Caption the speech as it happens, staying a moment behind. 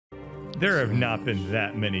There have not been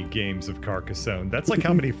that many games of Carcassonne. That's like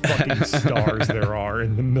how many fucking stars there are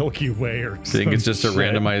in the Milky Way or something. Think it's just a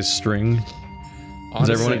randomized string?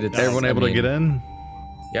 Honestly, Is everyone able to get in?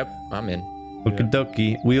 Yep, I'm in. Okie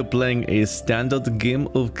dokie. We are playing a standard game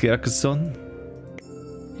of Carcassonne.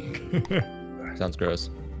 Sounds gross.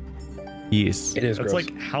 Yes. It is That's gross.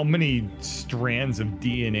 like how many strands of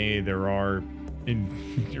DNA there are in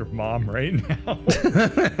your mom right now.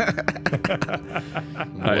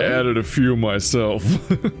 I added a few myself.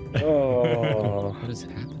 Oh. What is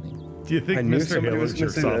happening? Do you think I knew Mr. somebody Hill was is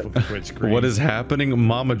gonna jerks say off that. with Twitch screen? What is happening?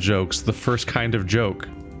 Mama jokes, the first kind of joke.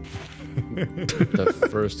 The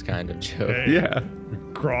first kind of joke. Hey, Yeah.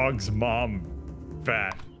 Grog's mom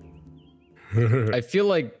fat. I feel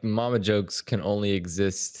like mama jokes can only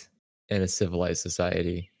exist in a civilized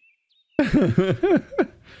society.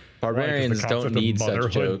 Barbarians don't need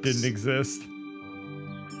such jokes. Didn't exist.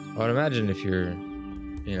 I would imagine if you're,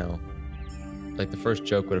 you know, like the first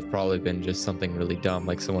joke would have probably been just something really dumb,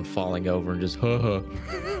 like someone falling over and just Ugfo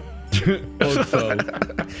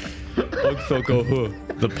go huh.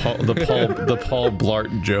 The Paul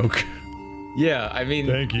Blart joke. Yeah, I mean,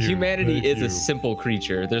 Thank you, humanity thank is you. a simple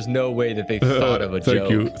creature. There's no way that they thought of a Thank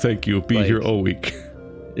joke. Thank you. Be Like- here all week.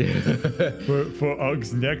 For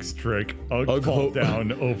Ugg's next trick, Ugg fall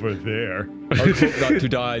down over there. I hope not to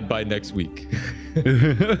die by next week.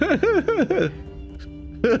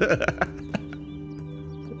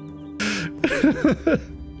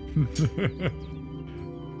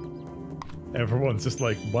 Everyone's just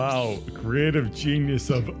like, wow, creative genius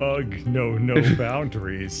of Ugg, no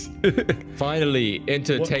boundaries. Finally,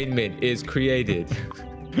 entertainment is created.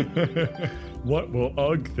 What will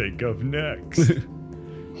Ugg think of next?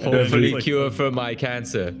 Hopefully, like- cure for my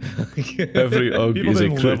cancer. Every Ugg People is a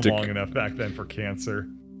didn't live critic. long enough back then for cancer.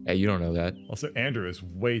 Hey, you don't know that. Also, Andrew is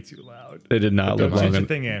way too loud. They did not live Don't long change the enough.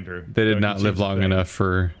 thing, Andrew. They did Don't not change live the long thing. enough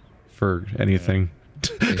for anything.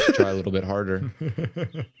 They should try a little bit harder.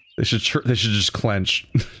 They should just clench.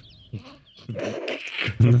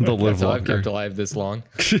 They'll live That's how I've longer. kept alive this long.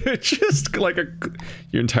 Just like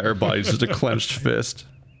your entire body's just a clenched fist.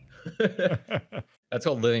 That's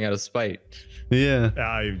called living out of spite. Yeah.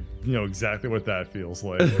 I know exactly what that feels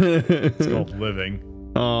like. It's called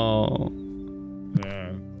living. Oh,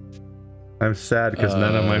 Yeah. I'm sad because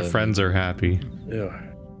none of my Uh, friends are happy. Ugh.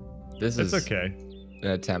 This It's is okay. an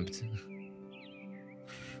attempt.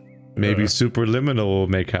 Maybe Superliminal will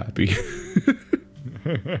make happy.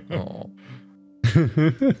 Oh,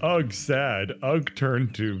 Ugg sad. Ugg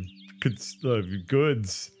turned to goods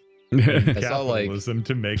I saw like capitalism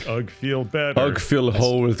to make Ugg feel better. Ugg fill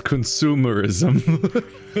whole with consumerism.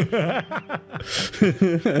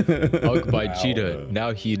 Ugg by cheetah.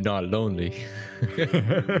 Now he not lonely.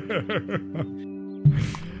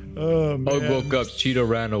 Oh, man. Ugg woke up, cheetah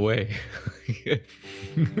ran away.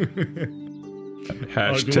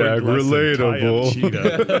 Hashtag Ugg learned lesson, tie up relatable.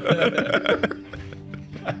 cheetah.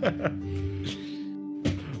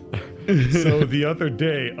 So the other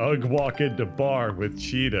day, Ugg walk into bar with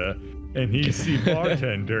Cheetah, and he see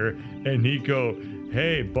bartender, and he go,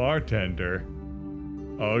 "Hey, bartender,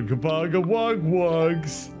 Ugg bugga wug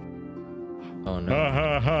wugs." Oh no. Ha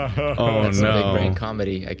ha ha ha. Oh, That's no. a big brain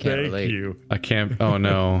comedy. I can't Thank relate. you. I can't. Oh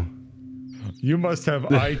no. You must have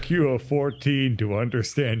IQ of 14 to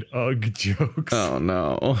understand Ugg jokes. Oh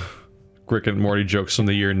no. Rick and Morty jokes from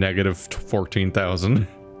the year negative 14,000.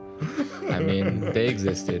 I mean, they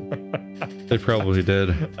existed. They probably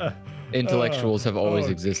did. Intellectuals have always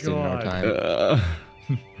oh, existed in our God. time.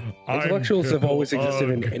 I'm Intellectuals have always Ugg. existed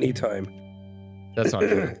in any time. That's not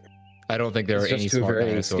true. I don't think there It's are just any to a smart varying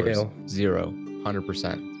dinosaurs. scale. 0.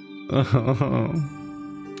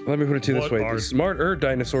 100%. Let me put it to you this What way: are- the smarter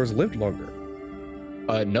dinosaurs lived longer.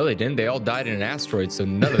 No, they didn't. They all died in an asteroid, so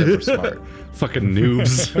none of them were smart. Fucking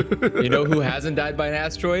noobs. You know who hasn't died by an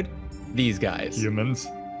asteroid? These guys. Humans.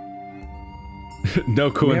 No We haven't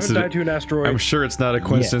died coincidence. to an asteroid. I'm sure it's not a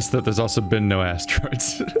coincidence that there's also been no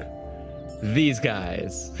asteroids. These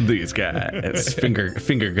guys. These guys. Finger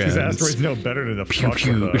These guns. asteroids know better than the Pew, fuck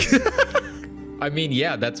pew. with us. I mean,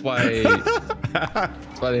 yeah, that's why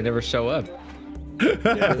they never show up.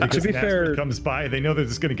 Yeah, because be an asteroid fair- comes by, they know they're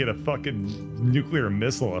just gonna get a fucking nuclear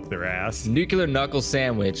missile up their ass. Nuclear knuckle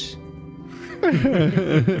sandwich.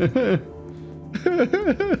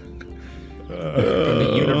 From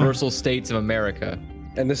the universal states of America.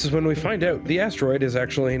 And this is when we find out the asteroid is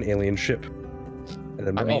actually an alien ship. And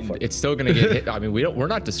then I we're all mean, fucked. it's still gonna get hit. I mean, we're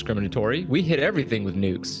not discriminatory. We hit everything with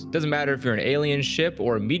nukes. Doesn't matter if you're an alien ship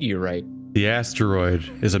or a meteorite. The asteroid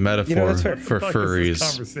is a metaphor that's fair. for Fuck is this furries.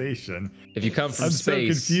 conversation. If you come from I'm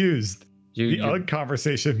space, so confused. The Ugg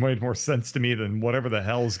conversation made more sense to me than whatever the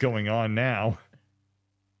hell's going on now.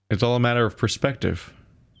 It's all a matter of perspective.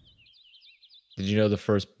 Did you know the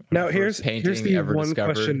first here's the ever one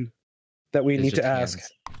discovered question that we need to hands?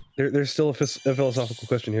 ask. There's still a philosophical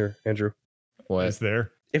question here, Andrew. What? Is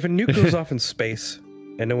there? If a nuke goes off in space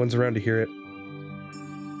and no one's around to hear it,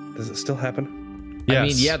 does it still happen? Yes. I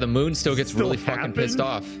mean, yeah, the moon still gets Still really fucking pissed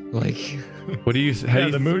off. Like, What do you?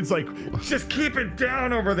 The moon's like, just keep it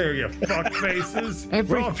down over there, you fuck faces.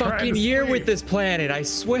 every fucking year with this planet, I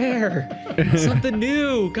swear. Something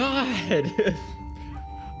new, God.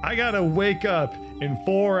 I gotta wake up in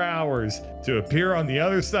 4 hours to appear on the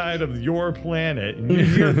other side of your planet, and you're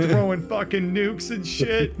here throwing fucking nukes and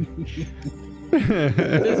shit.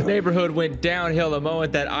 This neighborhood went downhill the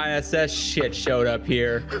moment that ISS shit showed up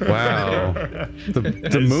here. Wow.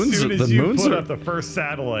 The moon's As soon as the you moon's put a, up the first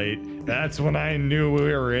satellite, that's when I knew we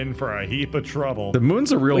were in for a heap of trouble. the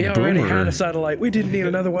moon's a real We already had boomer. a satellite. We didn't need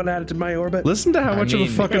another one added to my orbit. Listen to how much of a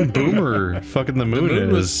mean- fucking boomer fucking the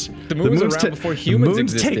moon is. the moon was around before humans The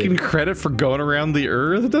moon's existed. taking credit for going around the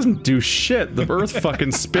Earth. It doesn't do shit. The Earth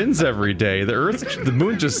fucking spins every day. The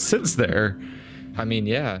moon just sits there. I mean,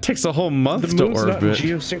 yeah. Takes a whole month The to moon's not in orbit.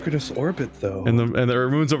 geosynchronous orbit, though. And the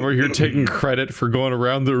moon's over here taking credit for going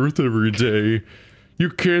around the Earth every day. You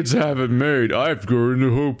kids have it made. I've gone the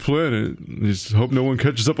whole planet. Just hope no one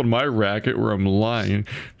catches up on my racket where I'm lying.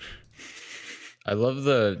 I love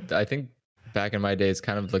I think back in my day, it's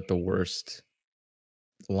kind of like the worst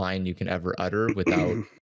line you can ever utter without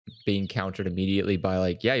being countered immediately by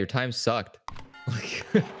like, yeah, your time sucked. Like,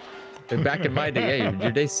 and back in my day, yeah,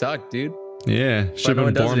 your day sucked, dude. Yeah, should no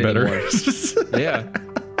have one been born does it better.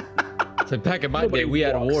 Yeah. So back in my day, we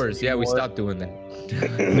had wars. Yeah, we stopped doing that.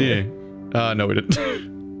 Yeah. No, we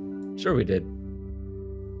didn't. Sure, we did.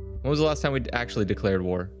 When was the last time we actually declared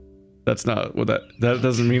war? That's not what that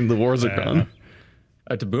doesn't mean the wars are gone.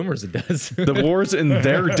 To boomers, it does. The wars in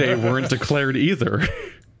their day weren't declared either.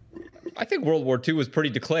 I think World War II was pretty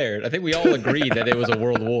declared. I think we all agreed that it was a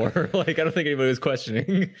world war. Like, I don't think anybody was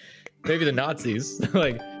questioning. Maybe the Nazis.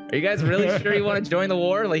 Like, are you guys really sure you want to join the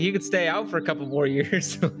war? Like, you could stay out for a couple more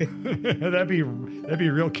years. that'd be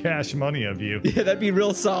real cash money of you. Yeah, that'd be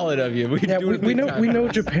real solid of you. Yeah, we know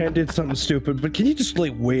Japan did something stupid, but can you just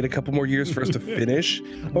like wait a couple more years for us to finish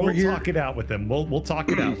over We'll here? talk it out with them. We'll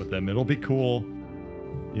talk it out with them. It'll be cool.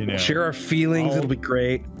 You know. Share our feelings. It'll be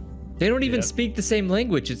great. They don't even Yep. speak the same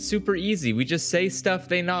language. It's super easy. We just say stuff,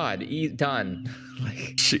 they nod. Done.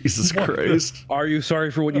 Like, Jesus Christ. Are you sorry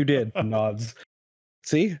for what you did? Nods.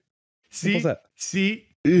 See? What's that? See,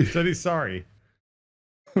 said he's sorry.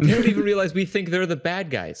 they don't even realize we think they're the bad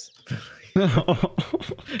guys. God.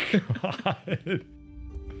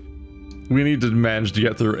 We need to manage to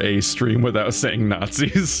get through a stream without saying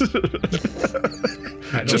Nazis. I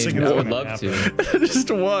Just mean, think I it's would gonna love to. Just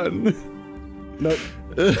one. Nope.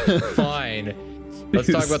 Fine. Let's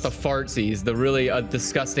talk about the fartsies, the really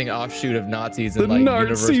disgusting offshoot of Nazis in The like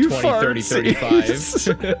Nazi universe 2030,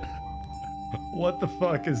 fartsies. 35. What the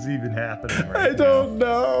fuck is even happening right I don't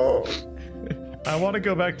know. now? I want to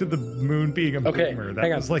go back to the moon being a Okay, boomer. hang That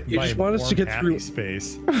on. was like You my just want us to warm, get happy through-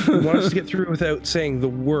 space. You want us to get through without saying the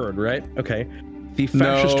word, right? Okay. The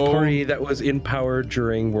fascist No. party that was in power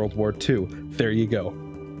during World War II. There you go.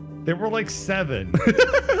 There were like 7.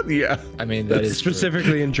 Yeah. I mean, that is true.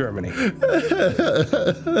 Specifically in Germany.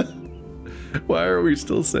 Why are we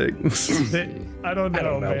still saying this? I don't know,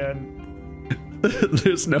 don't know. man.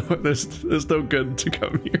 there's no good to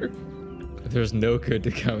come here. There's no good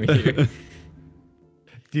to come here.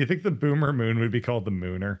 Do you think the boomer moon would be called the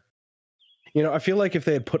Mooner? You know, I feel like if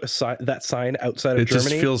they had put that sign outside of It just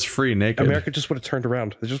Germany, feels free naked. America just would have turned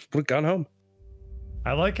around. They just would have gone home.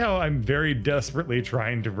 I like how I'm very desperately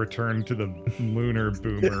trying to return to the Mooner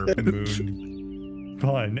Boomer moon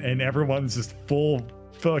pun, and everyone's just full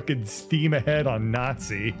fucking steam ahead on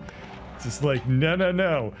Nazi. It's just like,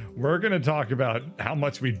 no. We're going to talk about how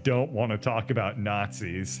much we don't want to talk about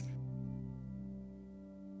Nazis.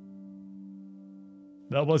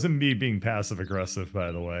 That wasn't me being passive aggressive,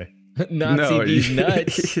 by the way. Nazi these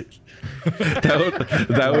nuts.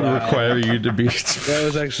 that would require you to be. That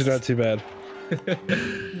was actually not too bad.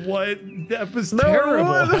 What? That was terrible.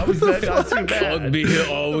 How was that not too Hug bad? me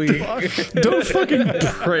all week. Don't fucking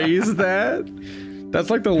praise that. That's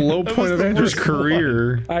like the low That point was of the Andrew's worst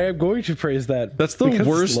career. I am going to praise that. That's the because it's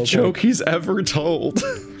worst local. joke he's ever told.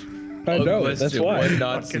 I know. That's why. Fucking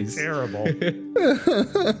Nazis. terrible.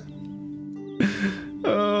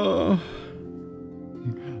 Oh.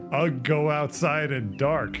 Ugh, go outside in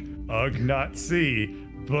dark. Ugh, not see.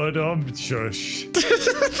 but shush.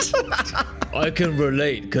 I can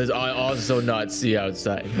relate because I also not see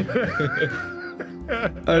outside.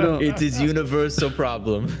 I don't. It is universal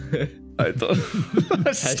problem. I don't.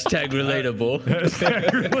 Hashtag relatable.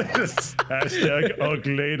 Hashtag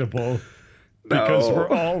uglatable. Because we're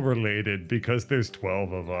all related. Because there's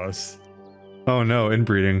 12 of us. Oh no,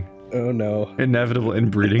 inbreeding. Oh no. Inevitable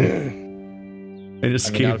inbreeding.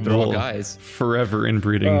 Inescapable. Guys. Forever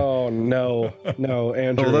inbreeding. Oh no. No,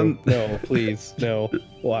 Andrew. Well, then- No, please. No.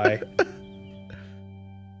 Why?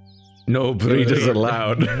 No breed is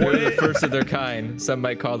allowed. One of the first of their kind. Some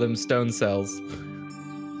might call them stone cells.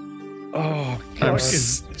 Oh, I'm God.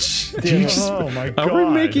 Oh my god. Are we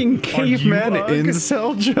making Are you caveman Ugg?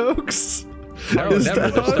 incel jokes? No, Is never.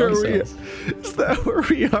 that They're stone where we- cells. Is that where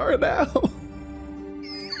we are now?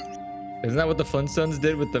 Isn't that what the Flintstones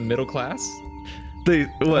did with the middle class? They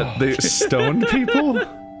they stoned people?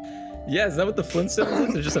 Yeah, is that what the Flintstones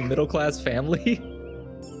is? They're just a middle class family.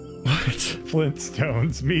 What?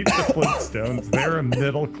 Flintstones. Meet the Flintstones. They're a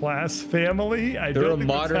middle class family. They're a don't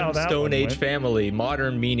think that's how modern that Stone one Age went. family.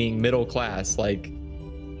 Modern meaning middle class. Like,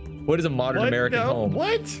 what is a modern What? American No, home?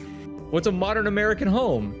 What? What's a modern American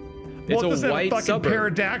home? It's Well, it doesn't a white have a fucking suburb.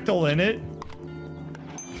 pterodactyl in it.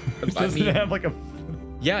 It I doesn't mean, have like a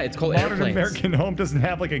yeah, it's called modern airplanes. American home. Doesn't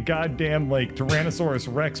have like a goddamn like Tyrannosaurus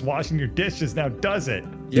Rex washing your dishes now, does it?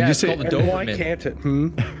 Yeah, you it's say- called a And why Doberman. can't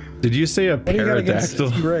it? Did you say a What do you got against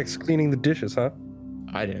pterodactyl? T-Rex cleaning the dishes, huh?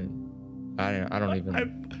 I don't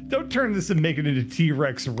even. Don't turn this and make it into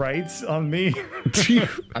T-Rex rights on me.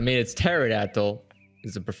 I mean, it's pterodactyl.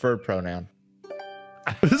 Is a preferred pronoun.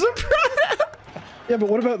 Yeah, but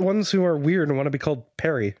what about the ones who are weird and want to be called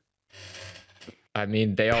Perry? I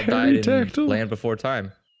mean, they all died in Pterodactyl? Land Before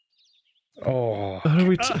Time. Oh, What are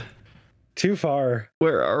we too far.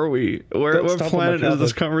 where are we? What Don't stomp on my planet is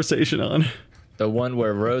this childhood. conversation on? The one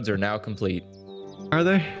where roads are now complete. Are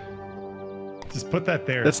they? Just put that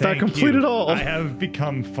there. That's not Thank complete you. at all. I have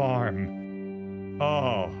become farm.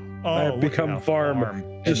 Oh, I have look become how farm. And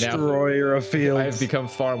now- Destroyer of fields. I have become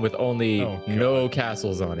farm with only Oh, God. no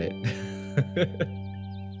castles on it.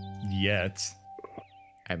 Yet.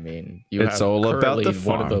 I mean, you It's have all about the currently one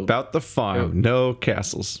farm. of the. About the farm. No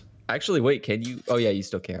castles. Actually, wait, can you? Oh yeah, you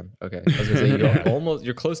still can. Okay, I was gonna say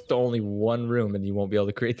you're close to only one room, and you won't be able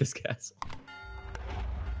to create this castle.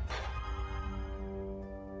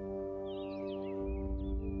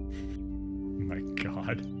 Oh my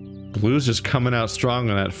god. Blue's just coming out strong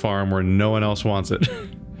on that farm where no one else wants it.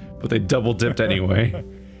 But they double dipped anyway.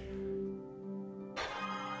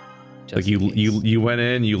 Like Just in case. you went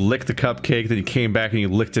in, you licked the cupcake, then you came back and you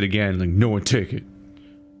licked it again. Like no one take it.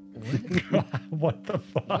 What the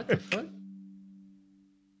fuck? What the fuck?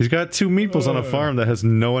 He's got 2 meeples on a farm that has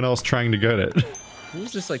no one else trying to get it,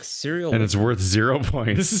 Who's this like cereal? and it's worth 0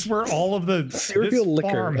 points. This is where all of the Cereal this liquor,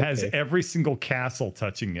 farm has okay. every single castle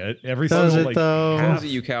touching it. Every Does single it, like though? half Close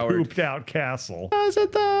it, you coward. pooped out castle. Does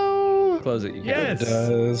it though? Close it. You Yes. It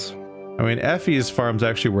does. I mean, Effie's farm's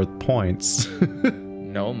actually worth points.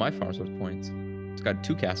 No, my farm's worth points. It's got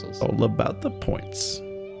 2 castles. All about the points.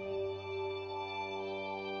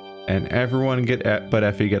 And everyone but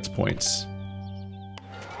Effie gets points.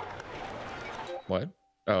 What?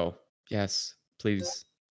 Oh, yes. Please.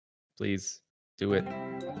 Please. Do it.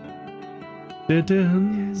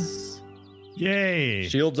 Yes. Yay!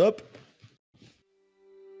 Shields up.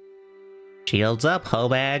 Shields up, hoe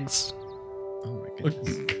bags. Oh my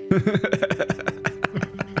goodness.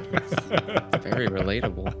 Very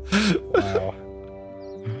relatable. Wow.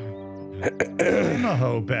 I'm a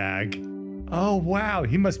hoe bag. Oh wow,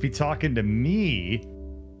 he must be talking to me.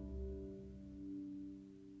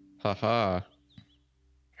 Haha.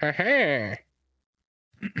 Ha-ha.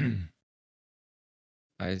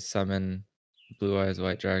 I summon Blue Eyes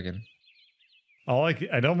White Dragon.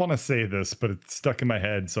 I don't want to say this, but it's stuck in my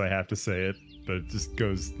head, so I have to say it. But it just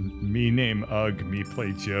goes: me name Ugg, me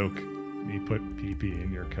play joke, me put pee-pee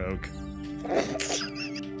in your coke.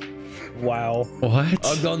 Wow. What?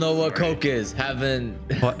 I don't know what Coke is. Haven't.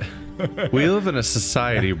 What? We live in a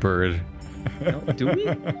society, Bird. No, do we?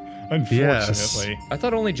 Unfortunately, I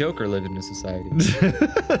thought only Joker lived in a society.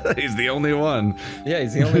 He's the only one. Yeah,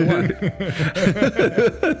 he's the only one.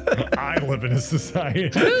 I live in a society.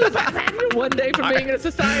 One day from being in a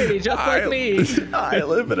society, just like me. I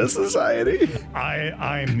live in a society.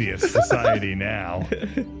 I'm the society now.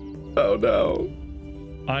 Oh no.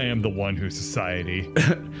 I am the one who's society.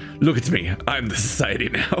 Look at me. I'm the society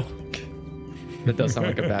now. That does sound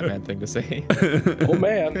like a Batman thing to say. Oh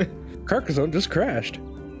man. Carcassonne just crashed.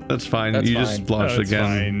 That's fine. That's you fine. just launched It's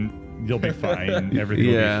again. fine. You'll be fine. Everything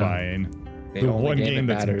Yeah. will be fine. The The only one game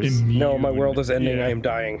that that's matters. immune. No, my world is ending. Yeah. I am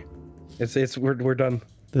dying. We're done.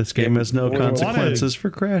 This game has no If you consequences for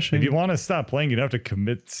crashing. If you want to stop playing, you don't have to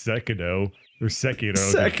commit Sekiro or Sekiro.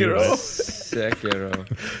 Sekiro.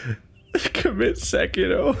 Commit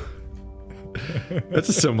Sekiro. That's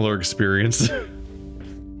a similar experience.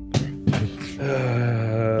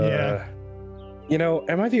 Yeah. You know,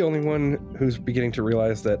 am I the only one who's beginning to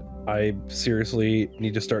realize that I seriously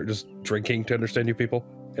need to start just drinking to understand you people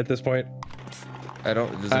at this point?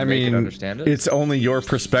 Does it make it understand it? it's only your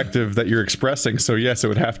perspective that you're expressing, so yes, it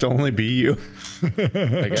would have to only be you.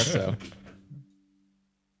 I guess so.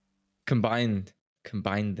 Combined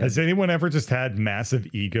them. Has anyone ever just had massive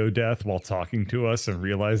ego death while talking to us and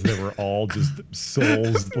realized they were all just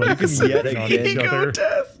souls like yet on again each other?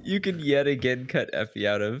 You can yet again cut Effie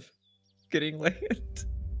out of getting land.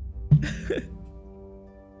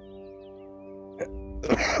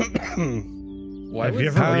 Why Have was you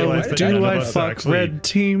ever realized that none do of I us fuck actually- red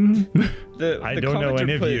team? I don't know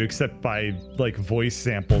any of you except by like voice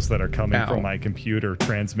samples that are coming Ow. from my computer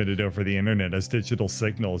transmitted over the internet as digital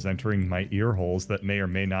signals entering my ear holes that may or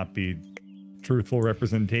may not be truthful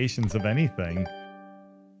representations of anything.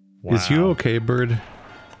 Wow. Is you okay, Bird?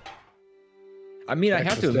 I mean, I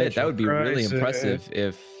have to admit, that would be really impressive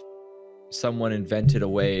if someone invented a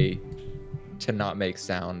way to not make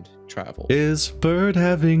sound travel. Is Bird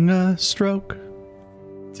having a stroke?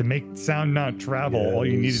 To make sound not travel, all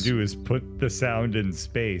you need to do is put the sound in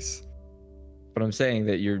space. But I'm saying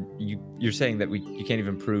that you're saying that you can't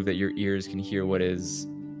even prove that your ears can hear what is.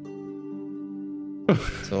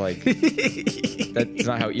 So like that's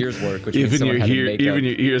not how ears work. Which means Even someone your had to make your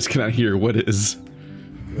up ears cannot hear what is.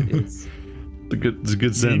 what is. It's a good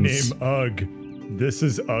Me sense. name Ugg. This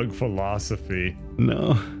is Ugg philosophy.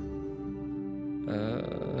 No.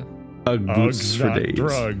 Ugg boots Ugg's for not days.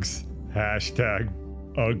 drugs. Hashtag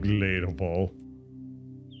Uglatable.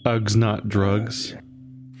 Uggs not drugs.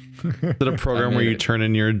 Is it a program where you turn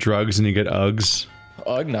in your drugs and you get Uggs?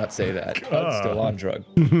 Ugg not say that. Ugg's still on drug.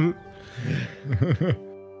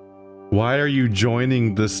 Why are you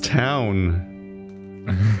joining this town?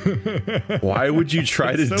 Why would you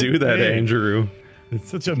try to It's so do that, big. Andrew? It's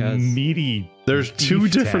such a Because- meaty. There's two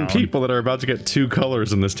beef different town. people that are about to get two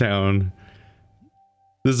colors in this town.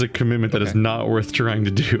 This is a commitment that is Okay. not worth trying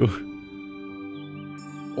to do.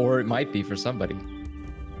 Or it might be for somebody.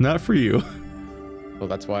 Not for you. Well,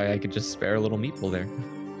 that's why I could just spare a little meeple there.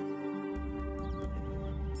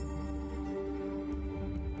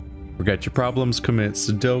 Forget your problems, commit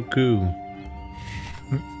Sudoku.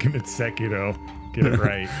 Commit Sekiro. Get it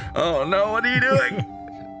right. Oh no, what are you doing?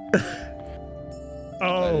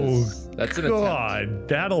 Oh, That's an attempt. God.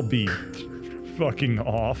 That'll be fucking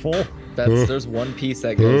awful. There's one piece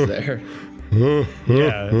that goes there. Yeah.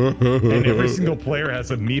 And every single player has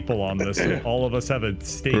a meeple on this, so all of us have a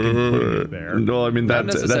stake in putting it there. No, I mean Not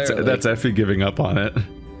necessarily. that's Effie giving up on it.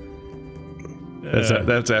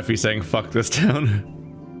 That's Effie saying fuck this town.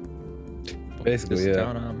 Basically, This yeah.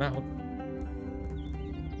 town I'm out.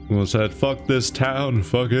 Well, said fuck this town,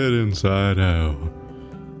 fuck it inside out.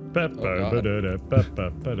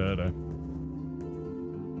 Ba-ba-ba-da-da-ba-ba-ba-da-da.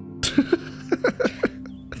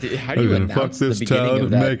 How do you I'm gonna fuck announce the this beginning town of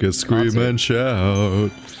and that make it scream concert? and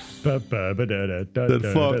shout. That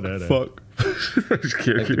Ba-ba-ba-da-da-da-da-da-da. fuck.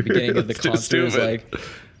 Like the beginning of the That's too concert is stupid. like,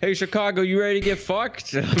 "Hey Chicago, you ready to get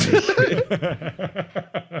fucked?"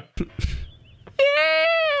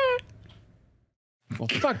 Well,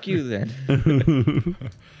 fuck you then.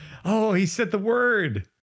 Oh, he said the word.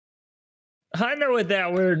 I know what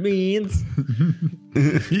that word means.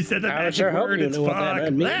 He said the I magic sure hope word. you It's know what that fuck.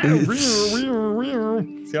 word Meow.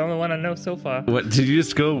 It's the only one I know so far. What, did you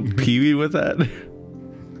just go Pee-wee with that?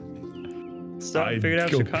 Still I haven't figured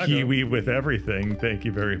out go Chicago. Pee-wee with everything. Thank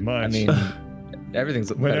you very much. I mean,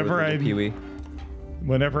 everything's Whenever better with I'm- Pee Wee.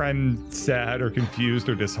 Whenever I'm sad or confused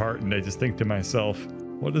or disheartened, I just think to myself,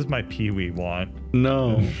 what does my Pee-wee want?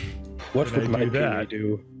 No. What Did I would my do that?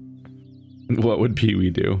 Pee-wee do? What would Pee-wee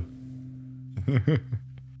do?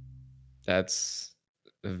 That's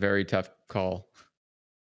a very tough call.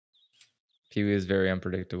 Pee Wee is very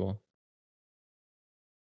unpredictable.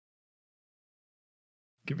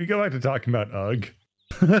 Can we go back to talking about Ugg?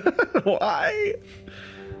 Why?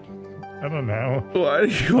 I don't know. Why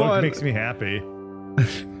do you Ugg want... makes me happy.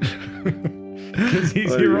 Because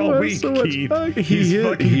he's Why do here you all want week, so much Keith. Ugg? He's He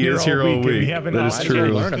fucking is here all and week. We have an That is Why did I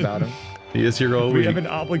true. learn about him? He is here all We week. have an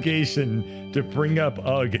obligation to bring up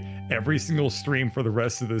Ugg every single stream for the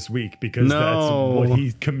rest of this week because No. that's what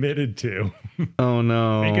he's committed to. Oh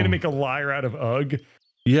no. Are you gonna make a liar out of Ugg?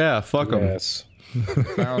 Yeah, fuck him. Yes.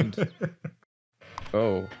 Found.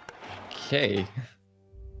 Oh. Okay.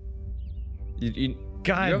 You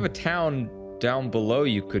God. have a town down below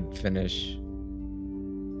you could finish.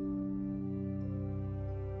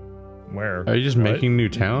 Where? Are you just What? making new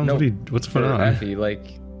towns? No, What's for going on? Effie,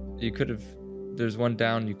 like, you could have. There's one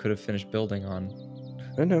down you could have finished building on.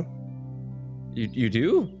 I know. You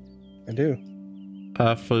do? I do.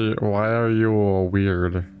 Effie, why are you all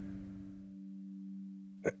weird?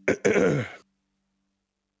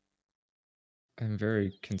 I'm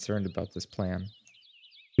very concerned about this plan.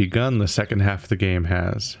 Begun the second half of the game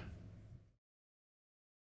has.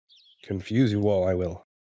 Confuse you all, I will.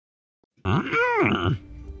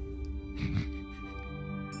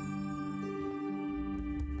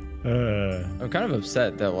 I'm kind of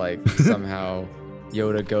upset that like somehow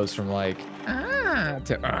Yoda goes from like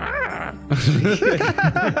to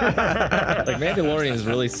like Mandalorian is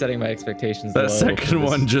really setting my expectations low That for second this.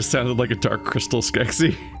 one just sounded like a Dark Crystal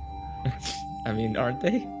Skeksis. I mean, aren't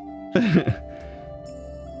they?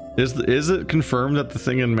 Is it confirmed that the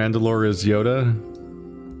thing in Mandalore is Yoda?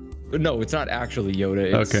 No, it's not actually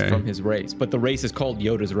Yoda. It's Okay. from his race, but the race is called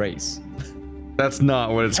Yoda's race. That's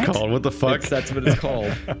not what it's called. What the fuck? That's what it's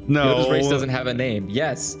called. No. Yoda's race doesn't have a name.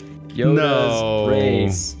 Yes, Yoda's No.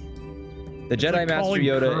 race. The Jedi like Master calling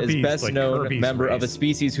Yoda Kirby's, is best like, known Kirby's member of a race.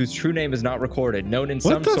 species whose true name is not recorded, known in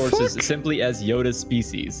some What the sources fuck? simply as Yoda's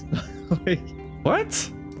species. Like, What?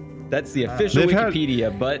 that's the official They've had-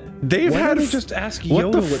 Wikipedia, but They've Why had don't they just ask what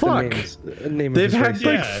Yoda the what fuck? the name They've of his had race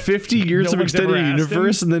like Yeah. 50 years No of one's ever extended asked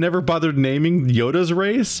universe, and they never bothered naming Yoda's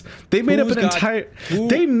race. They made up Who's an got- entire. who-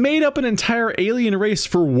 They made up an entire alien race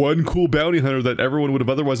for one cool bounty hunter that everyone would have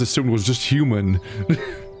otherwise assumed was just human.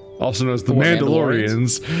 Also known as the What,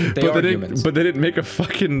 Mandalorians. They but are they didn't. humans. But they didn't make a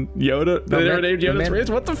fucking Yoda. They never named the Yoda's Man- race.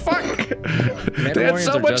 What the fuck? They had Mandalorians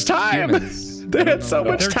so are much just time. humans. They I don't had know so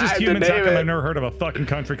about much They're time just to humans. How name come it. I've never heard of a fucking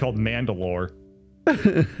country called Mandalore? Why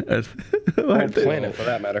Whole did they- planet, for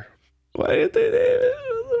that matter. Why did they name it?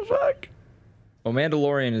 What the fuck? Well,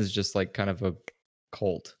 Mandalorian is just like kind of a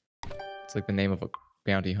cult. It's like the name of a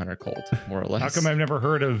bounty hunter cult, more or less. How come I've never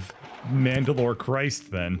heard of Mandalore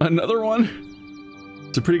Christ then? Another one?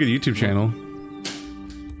 It's a pretty good YouTube channel.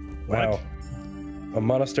 Wow. A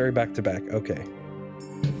monastery back to back. Okay.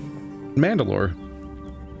 Mandalore.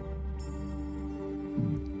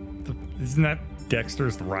 Isn't that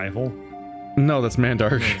Dexter's rival? No, that's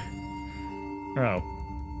Mandark. Oh.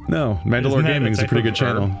 No, Mandalore Isn't that Gaming is a type pretty of good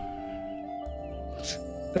channel.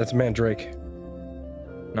 That's Mandrake.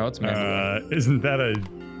 No, it's Mandalorian. Isn't that a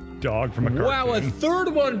dog from a cartoon? Wow, a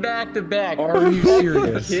third one back to back. Are you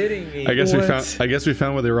serious? Kidding me? I guess we What? found. I guess we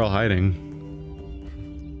found where they were all hiding.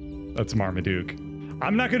 That's Marmaduke.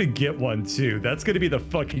 I'm not gonna get one too. That's gonna be the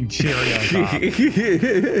fucking cherry on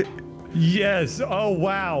top. Yes. Oh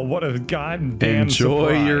wow. What a goddamn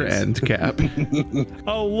Enjoy your surprise. end cap.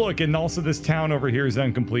 Oh look, and also this town over here is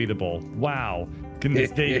uncompletable. Wow. Can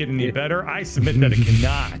this day get any better? I submit that it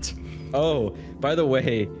cannot. Oh, by the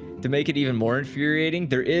way, to make it even more infuriating,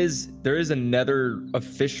 there is another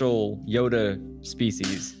official Yoda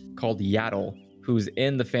species called Yaddle, who's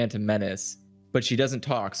in the Phantom Menace, but she doesn't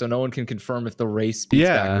talk, so no one can confirm if the race speaks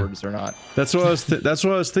Yeah. backwards or not. That's what I was. That's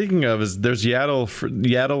what I was thinking of. Is there's Yaddle?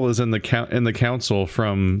 Yaddle is in the council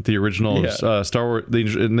from the original Yeah. Star Wars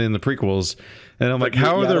in the prequels, and I'm like, But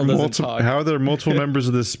how are there Yaddle doesn't multiple? talk. How are there multiple members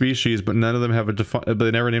of this species, but none of them have a but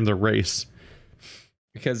they never named their race?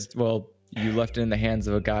 Because, well, you left it in the hands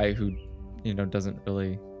of a guy who, doesn't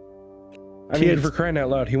really. I mean, Kids. for crying out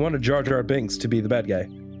loud, he wanted Jar Jar Binks to be the bad guy.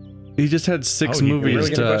 He just had six Oh, you movies really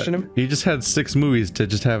gonna question him? He just had 6 movies to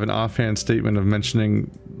just have an offhand statement of mentioning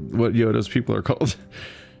what Yoda's people are called.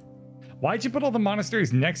 Why'd you put all the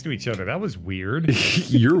monasteries next to each other? That was weird.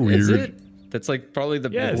 You're weird. Is it? That's like probably the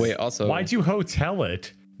Yes. wait. Also, Why'd you hotel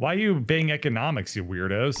it? Why you bang economics, you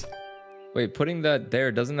weirdos? wait, putting that there,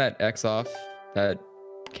 doesn't that X off that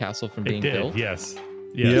castle from being It did, built? yes.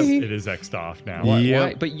 Yes, Yep. it is X'd off now. Why, Yep.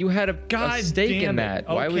 why? But you had a God stake damn in it. that.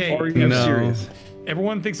 Why would Okay. Are you? you No. serious?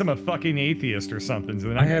 Everyone thinks I'm a fucking atheist or something. So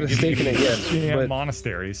they're not I had gonna a give me stake in it, yes, damn but-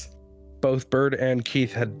 monasteries. Both Bird and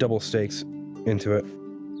Keith had double stakes into it.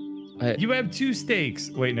 You have 2 stakes.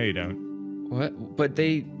 Wait, no, you don't. What? But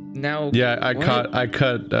they now. Yeah, I What?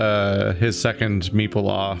 cut his second meeple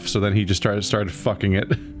off, so then he just started fucking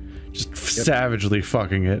it. Just savagely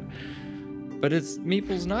fucking it. But it's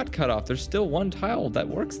Meeples not cut off. There's still one tile that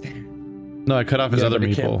works there. No, I cut off his Yeah, other but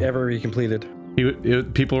it can't meeple. ever be completed.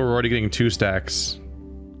 People were already getting 2 stacks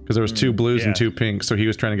because there was 2 blues and Yeah. 2 pinks, so he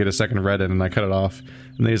was trying to get a second red in, and I cut it off.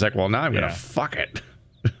 And then he's like, "Well, now I'm gonna Yeah. fuck it,"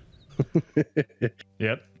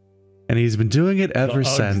 Yep. and he's been doing it ever The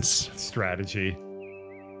Uggs since. strategy.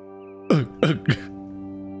 Oh,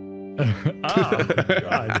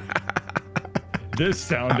 God. This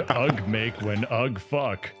sound Ugg make when Ugg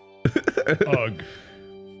fuck. Ugg.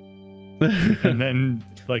 And then,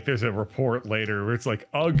 like, there's a report later where it's like,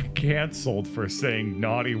 Ugg canceled for saying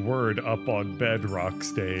naughty word up on Bedrock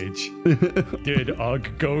stage. Did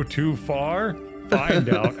Ugg go too far? Find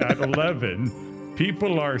out at 11.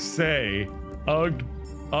 People are say, Ugg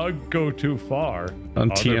go too far.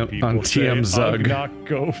 On TM Zug. Ugg not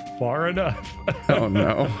go far enough. Oh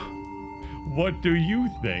no. What do you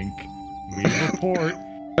think? We report,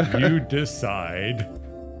 you decide.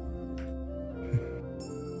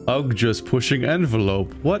 Ugg just pushing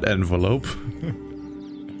envelope. What envelope?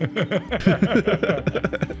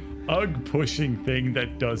 Ugg pushing thing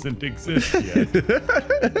that doesn't exist yet.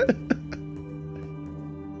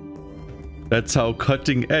 That's how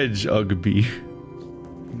cutting edge Ugg be.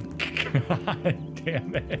 God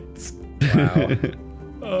damn it.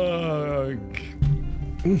 Wow. Ugg.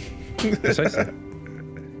 Precisely.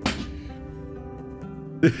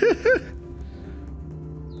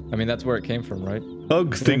 I mean, that's where it came from, right?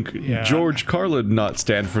 Ugg think Yeah. George Carlin not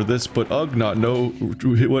stand for this, but Ugg not know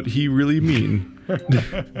what he really mean.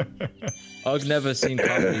 Ugg never seen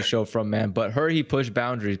comedy show from man, but her he pushed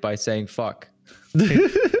boundaries by saying fuck.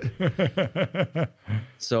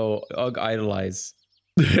 So Ugg idolize.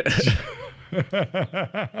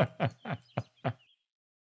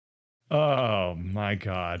 Oh my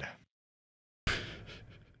god.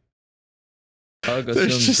 Ugg There's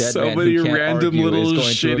assumes just dead so man many who can't random argue is little going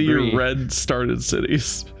to shitty agree. red started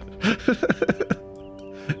cities.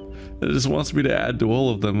 It just wants me to add to all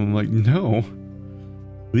of them. I'm like, no.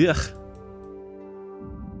 Yuck.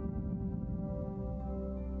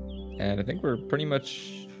 And I think we're pretty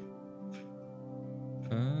much.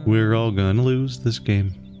 We're all gonna lose this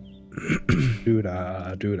game.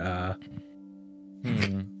 Doo-dah, doo-dah.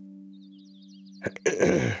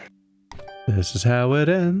 This is how it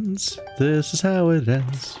ends. This is how it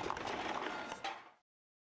ends.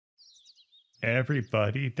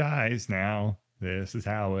 Everybody dies now. This is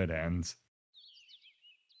how it ends.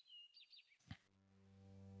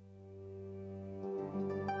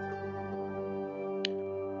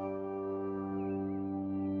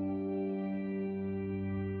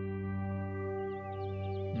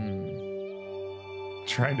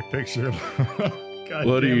 Trying to picture. God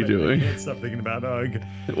What are damn you it, doing? I can't stop thinking about Ugg.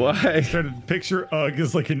 Why? Trying to picture Ugg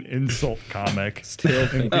as like an insult comic. Still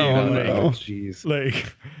thinking Oh, about it. no. Oh, jeez.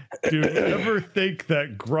 Like, do you ever think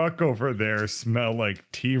that Gruck over there smell like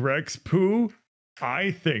T-Rex poo?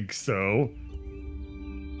 I think so.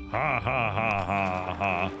 Ha ha ha ha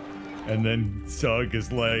ha. And then Zug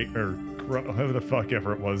is like, or whoever the fuck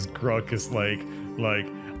ever it was, Gruck is like,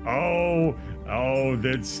 oh,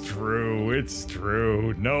 that's true. It's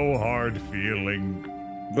true. No hard feeling.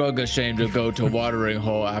 Grug ashamed to go to watering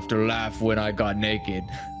hole after laugh when I got naked.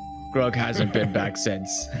 Grug hasn't been back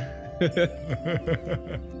since.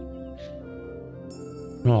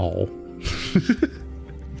 Oh.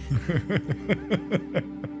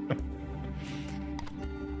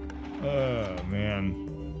 Oh, man.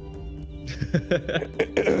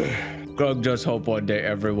 Grug just hope one day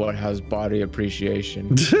everyone has body appreciation.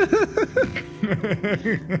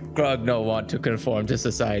 Grug no want to conform to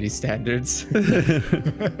society standards.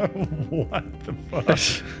 What the fuck?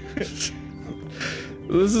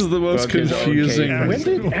 This is the most Grug is confusing. okay. When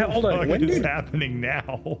did- What the hold on, fuck when is did- happening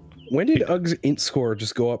now? When did Ugg's int score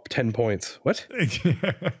just go up 10 points? What?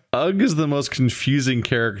 Ugg is the most confusing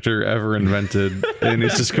character ever invented, and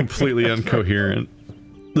it's just completely incoherent.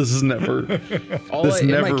 This is never. All This in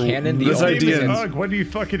never- my canon, the this only idea- reason- Ugg, what do you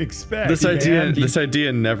fucking expect? This idea, man? this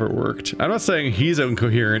idea never worked. I'm not saying he's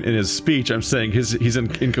incoherent in his speech. I'm saying he's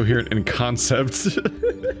incoherent in concept. all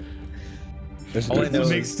I That's know what is-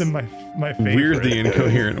 makes them my favorite. We're the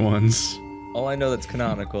incoherent ones. all I know that's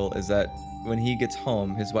canonical is that when he gets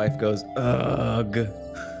home, his wife goes, ugh.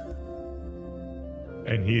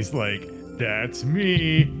 And he's like, that's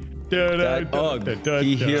me. Da, da, That da, ugh. da, da,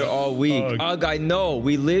 He da. here all week. Ugh. Ugh, I know.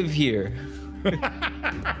 We live here.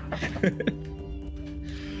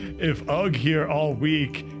 If Ugg here all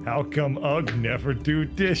week, how come Ugg never do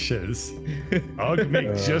dishes? Ugg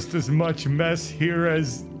make just as much mess here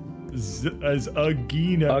as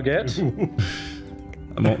Uggina. Uggette? do.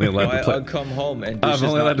 I'm only allowed Why to play. Ugg come home and I'm dishes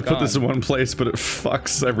only allowed to not put this in gone? one place, but it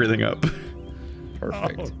fucks everything up.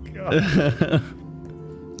 Perfect. Oh god.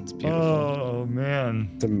 It's beautiful. Oh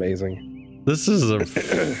man. It's amazing. This is a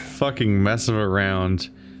fucking mess of a round,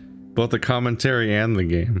 both the commentary and the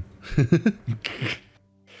game.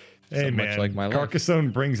 Hey So much man, like my life.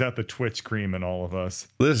 Carcassonne brings out the Twitch cream in all of us.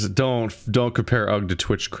 This don't compare Ugg to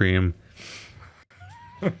Twitch Cream.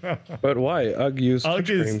 But why? Ugg used Ugg Twitch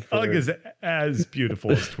is cream for Ugg is as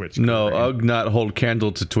beautiful as Twitch cream. No, Ugg not hold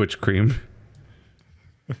candle to Twitch cream.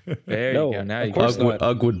 There No, you go. Now of you course go. not.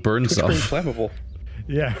 Ugg would burn Twitch cream self. flammable.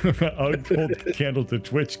 Yeah, Ugg hold candle to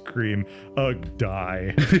Twitch cream. Ugg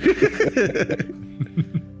die.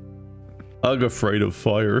 Ugg afraid of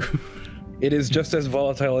fire. It is just as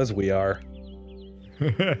volatile as we are.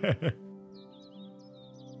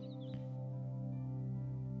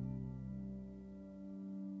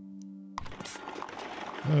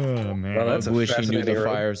 Oh man. Well, that's Ugg a wish he knew fascinating the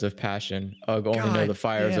road. fires of passion. Ugg only know God the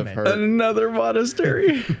fires damn of it. hurt. Another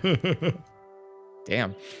monastery.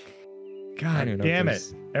 Damn. God don't know damn if it.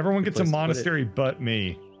 there's Everyone a gets place a to put it. monastery but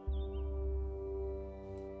me.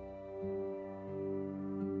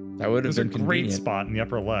 That would have There's a been great convenient. spot in the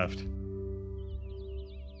upper left.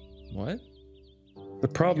 What? The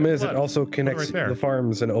problem is it Left. also Put it connects right there. the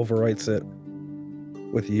farms and overwrites it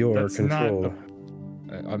with your That's not control.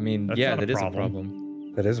 I mean, That's yeah, not a that is a problem.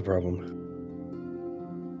 problem. That is a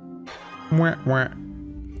problem. Wah, wah.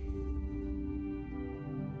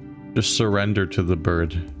 Just surrender to the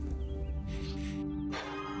bird.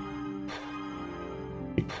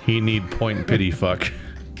 He need point pity fuck.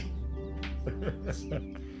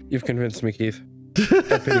 You've convinced me, Keith.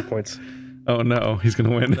 At pity points. Oh no, he's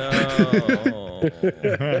gonna win. No.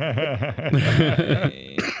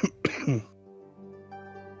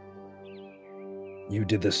 You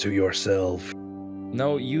did this to yourself.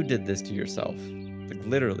 No, you did this to yourself. Like,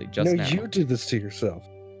 literally, just No, now. you did this to yourself.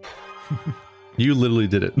 You literally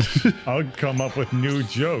did it. I'll come up with new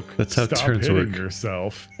joke. That's how Stop turns hitting work.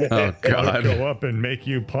 yourself. Oh I'll god. go up and make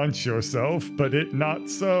you punch yourself, but it not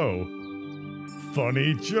so.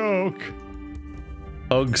 Funny joke.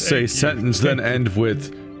 Ugg say you. sentence then end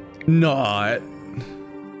with not.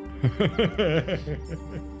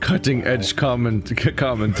 Cutting edge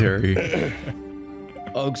commentary.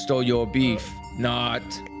 Ugg stole your beef. Not.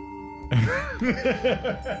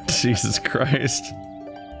 Jesus Christ.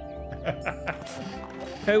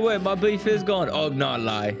 Hey, wait, my beef is gone. Ugg not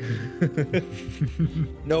lie.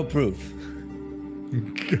 No proof.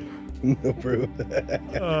 No proof.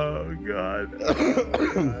 Oh god.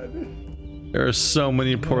 There are so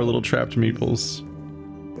many poor little trapped meeples.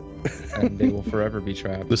 And they will forever be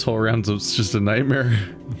trapped. This whole round's just a nightmare.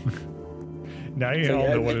 Now you So, all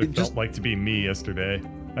yeah, know what it just- felt like to be me yesterday.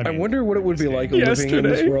 I mean, wonder what it would be like living in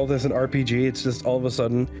this Yesterday. world as an RPG. It's just all of a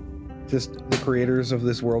sudden, just the creators of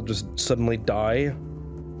this world just suddenly die.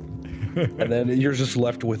 And then you're just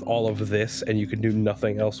left with all of this and you can do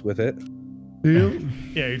nothing else with it.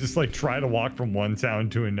 Yeah, you just like try to walk from one town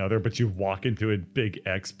to another, but you walk into a big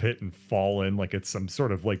X pit and fall in like it's some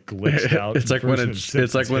sort of like glitched out. It's like when version it- of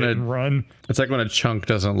it's like Simpsons when hit it- and run. It's like when a chunk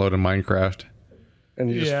doesn't load in Minecraft. And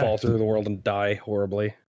you just Yeah. fall through the world and die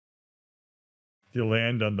horribly. You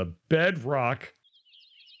land on the bedrock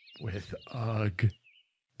with Ugg,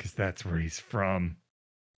 because that's where he's from.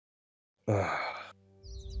 Meh,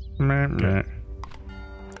 meh.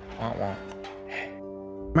 Wah, wah.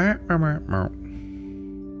 Meh, meh, meh, meh.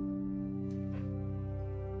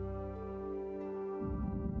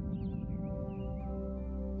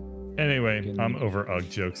 Anyway, I'm over Ugg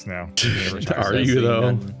jokes now. Are you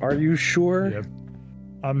though? Are you sure? Yep.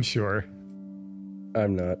 I'm sure.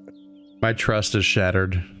 I'm not. My trust is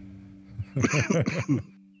shattered.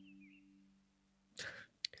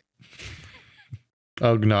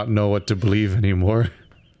 Ugg not know what to believe anymore.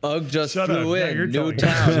 Ugg just Shut flew up. Now you're in. New telling me.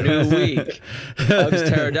 town, new week. Ugg's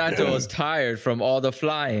pterodactyl is tired from all the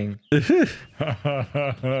flying.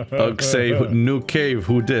 Ugg say new cave,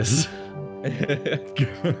 who dis? God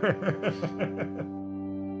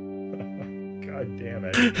damn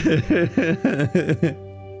it.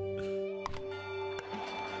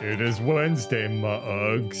 It is Wednesday, my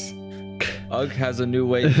Uggs. Ugg has a new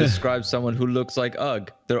way to describe someone who looks like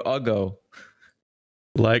Ugg. They're Uggo.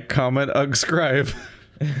 Like, comment, Ugg, scribe.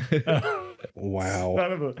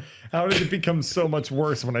 Wow. How did it become so much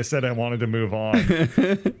worse when I said I wanted to move on?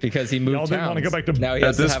 Because he moved Y'all didn't want to go towns. back to Now he At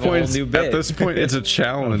has to this have a whole point, new bit. at this point, it's a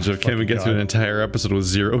challenge of can we get through an God. entire episode with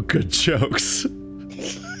 0 good jokes?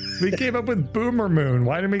 We came up with Boomer Moon.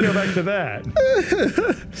 Why didn't we go back to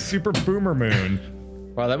that? Super Boomer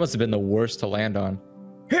Moon. Wow, that must have been the worst to land on.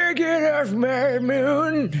 Hey, get off my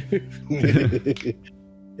moon!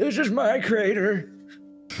 This is my crater.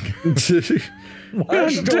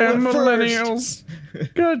 Goddamn millennials!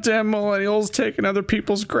 Goddamn millennials taking other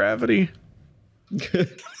people's gravity.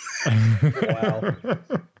 Wow.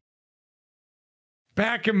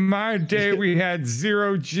 Back in my day, we had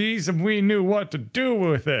 0 G's and we knew what to do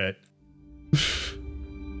with it.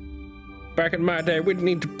 Back in my day, we didn't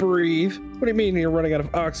need to breathe. What do you mean you're running out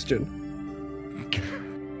of oxygen?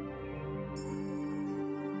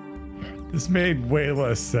 This made way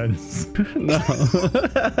less sense. No.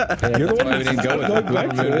 Yeah, You're the that's one why we didn't go with it. back Blue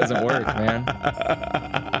to moon it. doesn't work, man.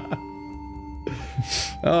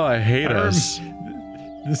 Oh, I hate us.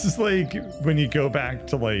 This is like when you go back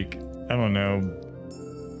to like, I don't know,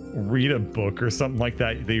 read a book or something like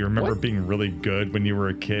that you remember being really good when you were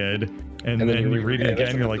a kid. And then you read it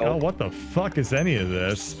again, you're like, oh, what the fuck is any of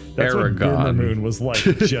this? That's what Boomer Aragon. Moon was like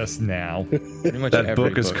just now. Pretty much That every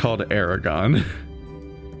book is called Aragon.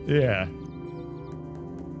 Yeah.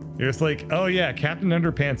 It's like, oh yeah, Captain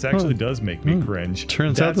Underpants actually does make me cringe.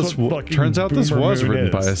 Turns out That's this what fucking turns out this Boomer was Moon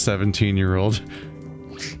written by a is. 17-year-old.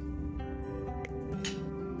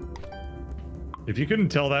 If you couldn't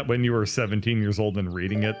tell that when you were 17 years old and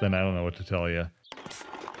reading it, then I don't know what to tell you.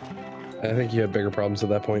 I think you had bigger problems at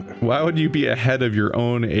that point. Why would you be ahead of your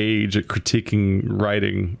own age at critiquing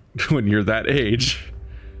writing when you're that age?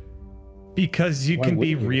 Because you Why can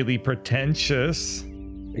be wouldn't you? really pretentious.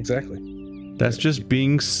 Exactly. That's just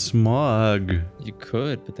being smug. You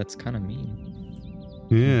could, but that's kind of mean.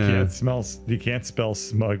 Yeah. You can't spell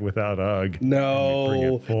smug without ugh. Bring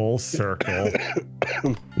No. it full circle.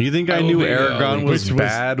 You think I knew Oh, yeah. Aragon was Which was-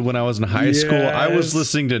 bad when I was in high school? I was Yes.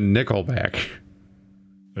 listening to Nickelback.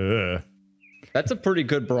 Ugh. That's a pretty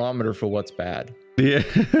good barometer for what's bad. Yeah.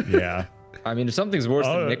 Yeah. I mean, if something's worse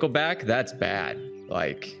Oh. than Nickelback, that's bad.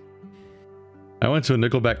 Like, I went to a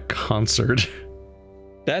Nickelback concert.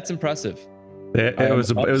 that's impressive. It I'm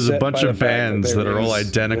was a upset bunch by of the fact that bands that there are all is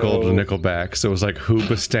identical to no- Nickelback. So it was like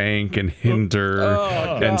Hoobastank and Hinder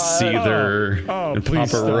Oh, and God. Seether Oh, and please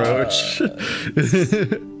Papa stop. Roach.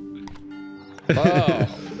 Oh,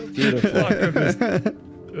 beautiful.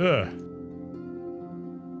 Ugh.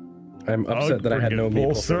 I'm upset that I had Bring no it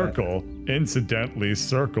full Meeples for that. circle. Incidentally,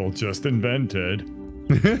 circle just invented.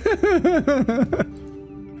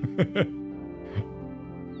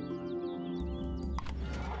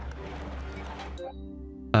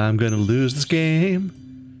 I'm gonna lose this game.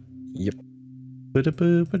 Yep.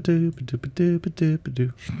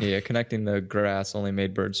 Ba-da-boo-ba-doo-ba-doo-ba-doo-ba-doo. Yeah, connecting the grass only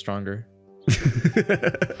made birds stronger.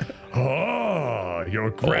 Oh, your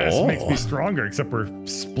grass makes me stronger, except we're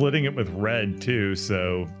splitting it with red too,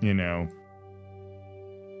 so, you know.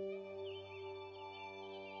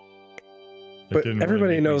 It But didn't really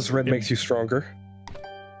everybody make me knows red it- makes you stronger.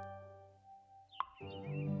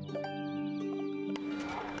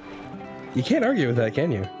 You can't argue with that, can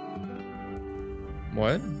you?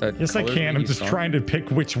 What? That Yes, I color can. made I'm you just stronger? trying to pick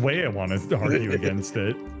which way I want to argue against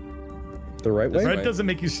it. The right way? Right. Red doesn't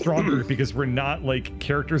make you stronger because we're not like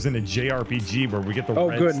characters in a JRPG where we get the Oh,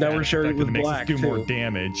 red good. Now we're status sharing effect it and with it makes black, us do more too.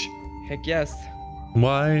 damage. Heck yes.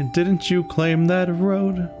 Why didn't you claim that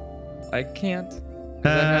road? I can't. 'Cause I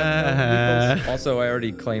have no Meeples. Also, I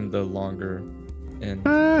already claimed the longer end.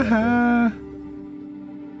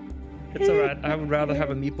 It's alright. I would rather have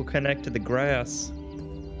a Meeple connect to the grass.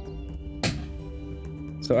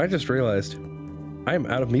 So I just realized I'm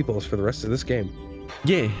out of Meeples for the rest of this game.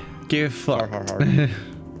 Yeah, give Har, fuck. har, har.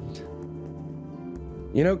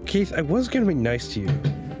 You know, Keith, I was going to be nice to you.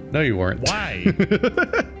 No, you weren't. Why?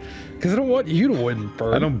 Because I don't want you to win,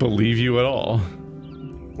 Bird. I don't believe you at all.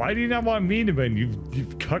 Why do you not want me to win?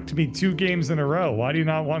 You've cucked me 2 games in a row. Why do you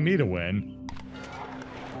not want me to win?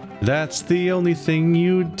 That's the only thing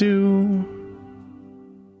you do.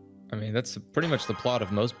 I mean, that's pretty much the plot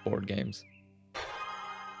of most board games.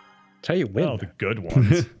 That's how you win. Well, the good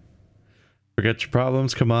ones. Forget your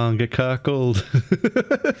problems. Come on, get cuckold.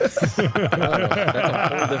 That's a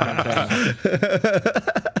whole different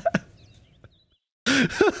thing.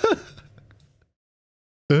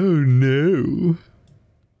 Oh no.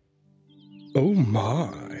 Oh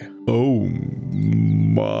my. Oh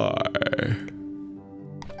my.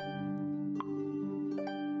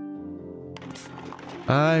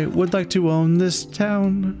 I would like to own this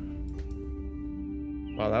town.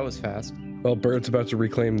 Wow, that was fast. Well, Bird's about to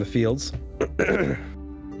reclaim the fields.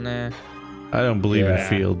 Nah. I don't believe in Yeah.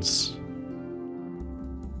 fields.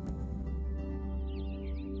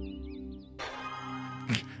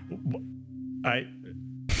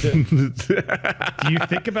 Do you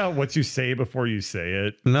think about what you say before you say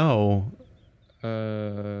it? No. What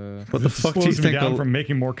the This fuck do you slows me think? down from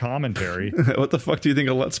making more commentary. What the fuck do you think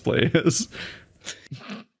a let's play is?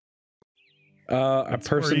 A That's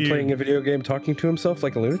person where you- playing a video game talking to himself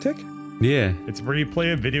like a lunatic? Yeah. It's where you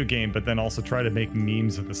play a video game, but then also try to make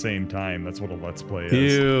memes at the same time. That's what a let's play is.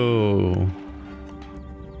 Ew.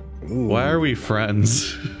 Ooh. Why are we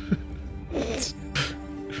friends? That's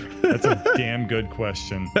a damn good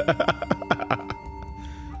question.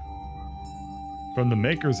 From the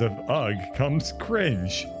makers of Ugh comes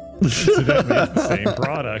Cringe. Incidentally, it's the same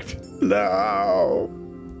product. No.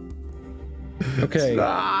 Okay.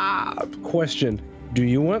 Stop. Question: do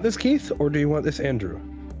you want this, Keith, or do you want this, Andrew?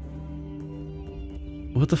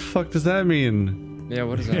 What the fuck does that mean? Yeah,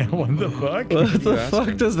 what does that Yeah, mean? what the fuck? What the you fuck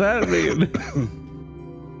asking? does that mean?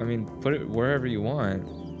 I mean, put it wherever you want.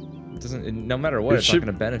 It doesn't. No matter what, it's not should-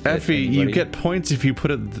 going to benefit. Effie, you anybody. get points if you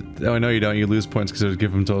put it. Oh no, you don't. You lose points because it would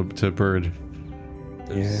give them to Bird.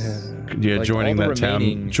 There's- Yeah, Like, joining all the that town,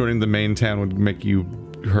 remaining- joining the main town would make you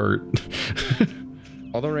hurt.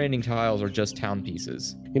 All the remaining tiles are just town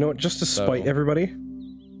pieces. You know what? Just to spite So- everybody. It's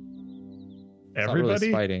not really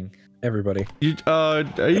Everybody? spiting. Everybody. Are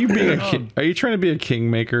you being are you trying to be a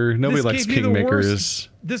kingmaker? Nobody This likes gave me the worst- kingmakers.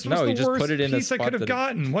 This was No, the you just worst put it in a piece I spot could have that-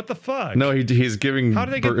 gotten. What the fuck? No, he's giving How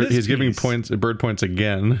did I get this he's giving piece? points Bird points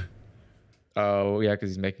again. Oh yeah, because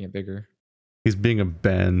he's making it bigger. He's being a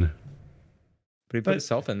Ben. But he put But-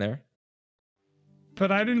 himself in there.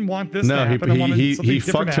 But I didn't want this No, to happen. I wanted he something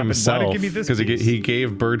different fucked to happen. Why did himself it give me this because piece? he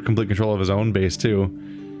gave Bird complete control of his own base too.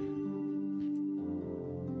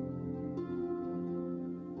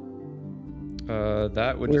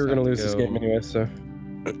 That would. We just were gonna have to lose this go- game anyway, so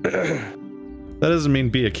That doesn't mean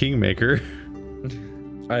be a kingmaker.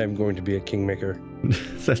 I am going to be a kingmaker.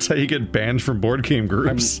 That's how you get banned from board game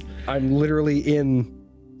groups. I'm literally in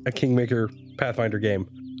a kingmaker Pathfinder game.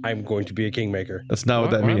 I'm going to be a kingmaker. That's not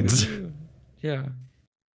what that Why would means. you- Yeah.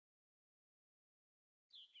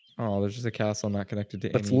 Oh, there's just a castle not connected to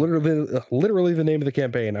That's any. literally the name of the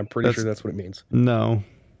campaign. I'm pretty That's- sure that's what it means. No.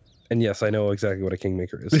 And yes, I know exactly what a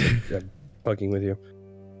kingmaker is. I'm fucking with you.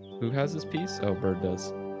 Who has this piece? Oh, Bird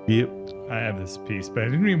does. Yep. I have this piece, but I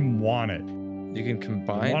didn't even want it. You can I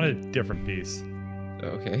combine. wanted a different piece.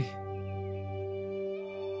 Okay.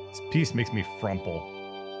 This piece makes me frumple.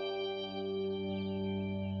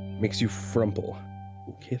 Makes you frumple.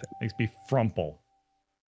 Okay then. Makes me frumple.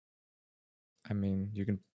 I mean, you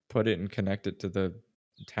can put it and connect it to the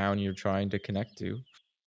town you're trying to connect to.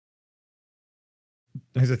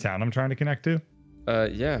 There's a town I'm trying to connect to.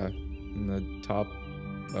 Yeah, in the top,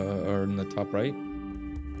 or in the top right.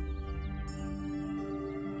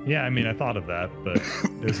 Yeah, I mean, I thought of that, but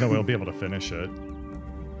there's no way I'll be able to finish it.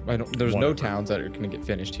 I don't. There's no Whatever. towns that are gonna get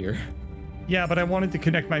finished here. Yeah, but I wanted to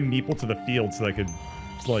connect my meeple to the field so I could,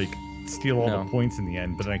 like, steal all No. the points in the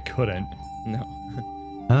end, but I couldn't. No.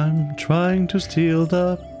 I'm trying to steal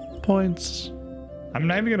the points. I'm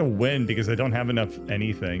not even gonna win because I don't have enough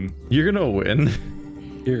anything. You're gonna win.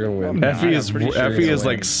 You're gonna win. No, Effie I'm is pretty sure Effie you're is gonna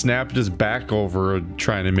like win. snapped his back over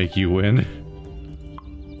trying to make you win.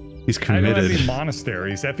 He's I don't have any committed.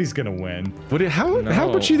 monasteries. Effie's gonna win. How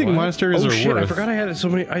No, much do you think what? monasteries Oh are shit! worth? I forgot I had so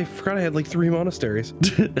many. I forgot I had like 3 monasteries.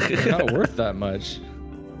 They're not worth that much.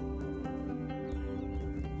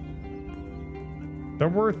 They're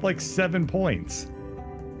worth like 7 points.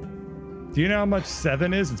 Do you know how much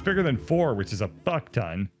 7 is? It's bigger than 4, which is a fuck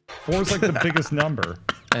ton. 4 is like the biggest number.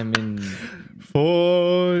 I mean,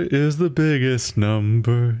 4 is the biggest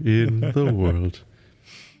number in the world.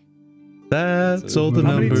 That's all the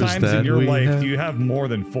How many numbers times that in your we life have. do you have more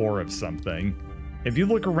than 4 of something? If you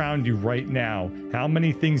look around you right now, how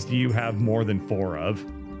many things do you have more than 4 of?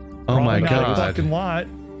 Oh my Probably not a god. fucking lot.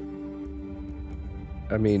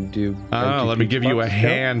 I mean, do. I don't know, let me give you a count?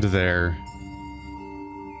 hand there.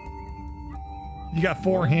 You got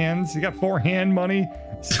 4 hands. You got 4 hand money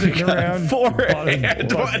sitting got around. 4 You bought a- hand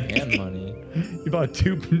you bought- money. hand money. You bought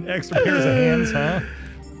 2 extra pairs of hands, huh?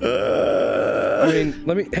 I mean,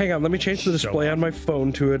 let me change the Show display off. on my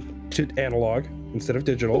phone to analog instead of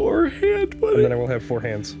digital, 4 hand and money. then I will have 4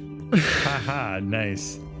 hands. Haha,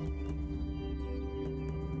 nice.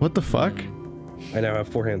 What the fuck? I now have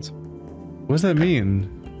 4 hands. What does that mean?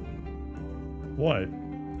 What?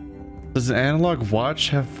 Does an analog watch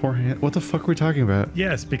have 4 hands? What the fuck are we talking about?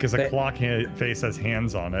 Yes, because a That- clock face has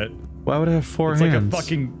hands on it. Why would it have 4 It's hands? like a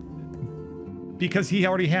fucking... Because he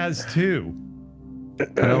already has 2.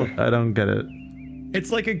 I don't get it.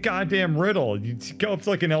 It's like a goddamn riddle. You go up to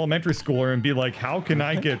like an elementary schooler and be like, how can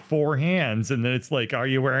I get 4 hands? And then it's like, are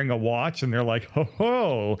you wearing a watch? And they're like, ho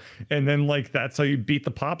ho. And then like, that's how you beat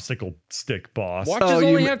the popsicle stick boss. Watches Oh, you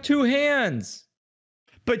only m- have 2 hands.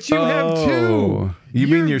 But you have 2. Oh, you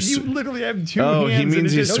mean you're You s- literally have 2 Oh, he hands. and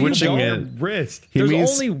means it he's just switching goes it. on your wrist. He There's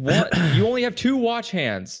means only one. You only have 2 watch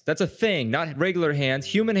hands. That's a thing, not regular hands.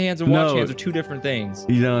 Human hands and watch No. hands are 2 different things.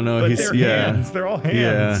 you don't know. But He's they're yeah. hands. They're all hands.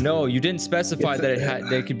 Yeah. No, you didn't specify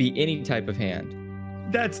that it could be any type of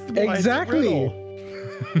hand. That's why Exactly.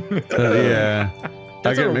 It's a riddle. Yeah.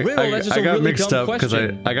 That's not a mi- riddle, that's just I a got really mixed dumb up because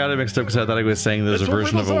question. I got it mixed up because I thought I was saying there's That's a what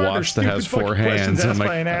version of riddles a are. watch They're that has stupid 4 fucking questions hands. And asked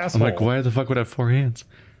by an I'm like, asshole. why the fuck would it have 4 hands?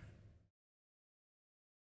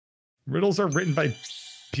 Riddles are written by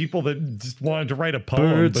people that just wanted to write a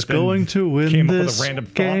poem. Bird's but then going to win came up with this a random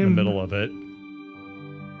thought in the game. middle of it.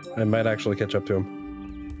 I might actually catch up to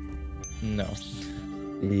him. No.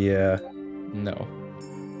 Yeah. No.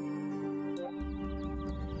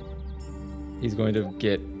 He's going to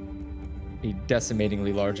get a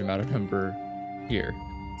decimatingly large amount of number here.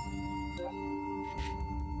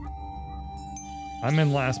 I'm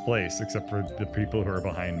in last place, except for the people who are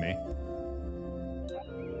behind me.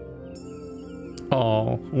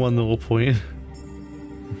 Oh, 1 little point.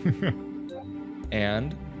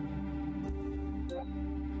 And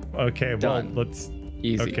Okay, well, Done. let's...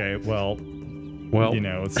 easy. Okay, well, Well, you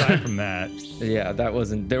know, aside from that... Yeah, there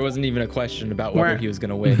wasn't even a question about whether he was going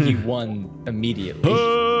to win. He won immediately.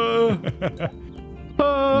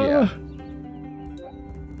 Yeah.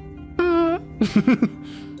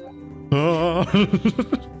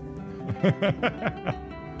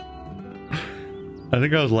 I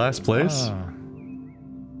think I was last place.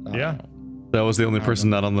 Yeah. That was the only person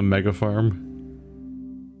not on the mega farm.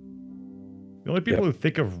 The only people who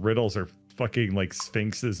think of riddles are fucking like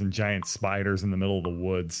sphinxes and giant spiders in the middle of the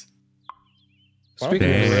woods. Speaking of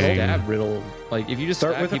Dang. riddle, Stab riddle. Like if you just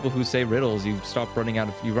Start stab with people who say riddles, you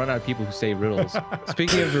run out of people who say riddles.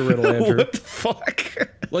 speaking of the riddle, Andrew, What the fuck?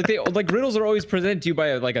 like riddles are always presented to you by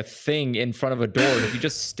a thing in front of a door. And if you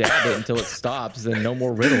just stab it until it stops, then no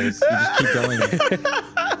more riddles. You just keep going.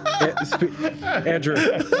 Andrew,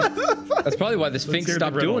 That's probably why the Sphinx hear the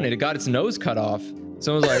stopped riddle. doing it. It got its nose cut off.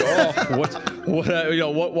 Someone's like, "Oh,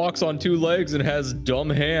 what walks on 2 legs and has dumb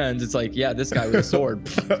hands?" It's like, yeah, this guy with a sword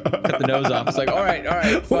cut the nose off. It's like, all right,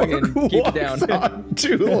 fucking keep it down. On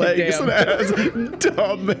 2 legs Damn. and has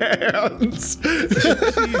dumb hands.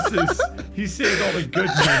 Jesus, he saved all the good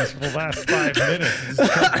news for the last 5 minutes.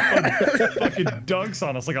 He just fucking dunks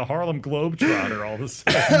on us like a Harlem Globetrotter all of a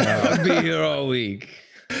sudden. I'll be here all week.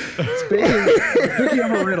 speaking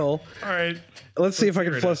of a riddle, All right. let's see if I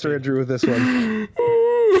can hear it, fluster Effie. Andrew with this one.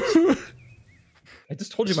 I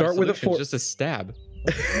just told you Start my with a solution, four- just a stab.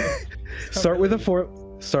 Start with a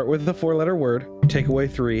 4-letter word, take away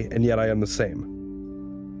 3, and yet I am the same.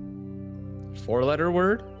 4-letter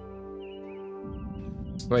word.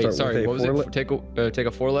 Wait, Start sorry. with a What was four-le- it? Take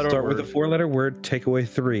a 4-letter Start word. with a 4-letter word, take away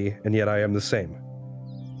 3, and yet I am the same.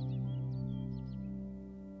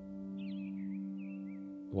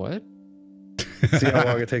 What? See how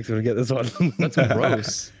long it takes me to get this one. That's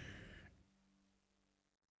gross.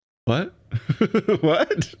 What?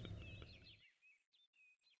 What?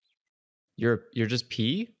 You're just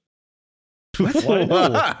P? What? What?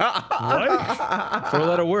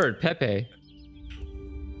 4-letter word, Pepe.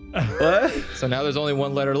 What? So now there's only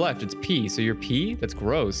 1 letter left. It's P. So you're P? That's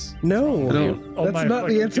gross. No, Oh that's my not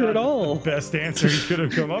the fucking answer God, at all. the best answer he could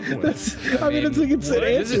have come up with. I mean, it's a good what?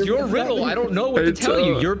 answer. This is your but it's not riddle. the- I don't know what to It's, tell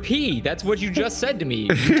you. You're P. That's what you just said to me.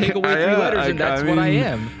 You take away 3 Yeah, letters, and that's what I mean,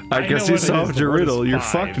 am. I I guess know you what it is. solved The your word is riddle. You're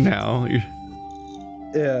 5. fucked now.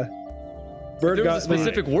 Yeah. Bird If there got was a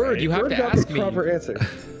specific the, word, you have Bird to got ask the me. proper answer.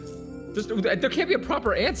 There can't be a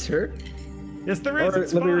proper answer. Yes, there All is. right,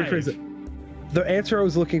 It's let me 5. rephrase it. The answer I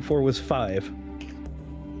was looking for was 5.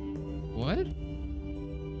 What?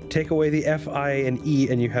 Take away the F, I, and E,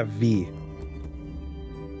 and you have V.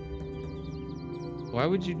 Why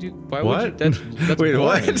would you do? Why What? would you? That's Wait, boring.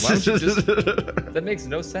 what? Why don't you just, that makes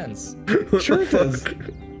no sense. Sure it does.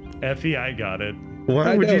 Effie, I got it.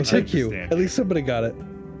 Why I would know, you take? thank you. At least somebody got it.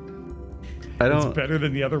 I It's don't. better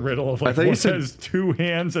than the other riddle of I like thought you one said- has 2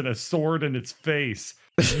 hands and a sword in its face.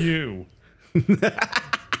 You.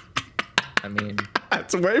 I mean,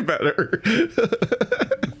 That's way better.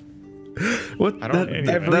 What? I don't-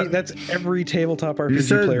 Anyway. That's every tabletop RPG you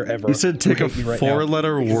said, player ever. You said take a who hate me right now.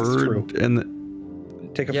 4-letter Because it's word true.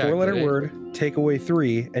 and. Take a Yeah, 4-letter get it. word, take away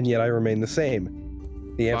 3, and yet I remain the same.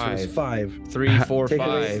 The answer is 5. 3, 4, Take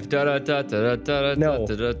away- 5. Da da da da da da No.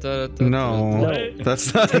 da da da da. No, What?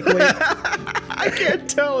 that's not. Take away- I can't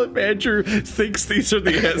tell if Andrew thinks these are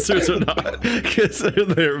the answers or not because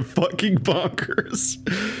they're fucking bonkers.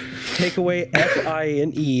 Take away F, I,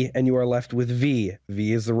 and E, and you are left with V.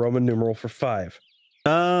 V is the Roman numeral for 5.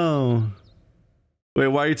 Oh. Wait,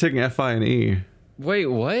 why are you taking F, I, and E? Wait,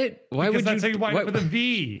 what? Why Because would that's how you? you wind up with a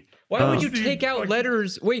V. Why would Oh. you take out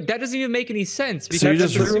letters? Wait, that doesn't even make any sense. Because So you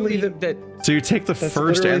that's just- assuming literally that. So you take the That's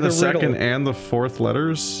first and the literally the second riddle. and the fourth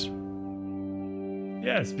letters?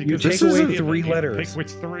 Yes, because take this away is 3 the- letters. Pick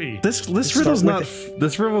which 3. This Start riddle's with not.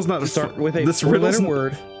 This riddle's not. Start with a this riddle's 4-letter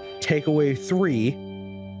word, take away 3,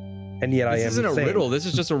 and yet I This am isn't the a same. riddle. This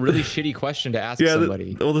is just a really shitty question to ask Yeah.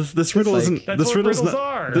 somebody. Well, this riddle like- isn't. That's This what riddle's riddles not.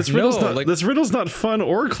 are. This riddle's No, not. like- This riddle's not fun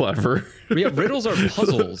or clever. Yeah, riddles are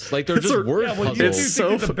puzzles. Like they're It's just a- word Yeah, well, you puzzles. do It's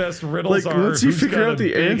think so the best riddles Like are once you who's figure got out a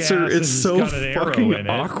the big answer, ass it's and so got an arrow fucking in it.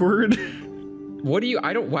 awkward. What do you?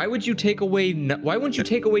 I don't. Why would you take away? Why wouldn't you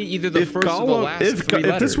take away either the first or the last if, three if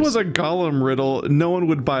letters? this was a Gollum riddle, no one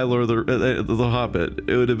would buy Lord of the Hobbit.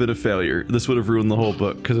 It would have been a failure. This would have ruined the whole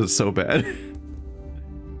book because it's so bad.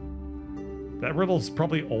 That riddle's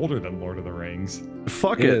probably older than Lord of the Rings.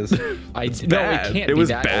 Fuck It it. is. It's no, bad. it can't. It be was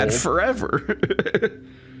that bad old. forever.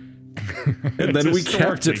 And then It's we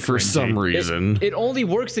kept it for historically some cringy. reason. It only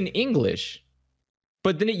works in English,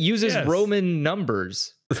 but then it uses Yes. Roman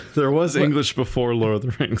numbers. There was English before Lord of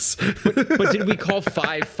the Rings. But did we call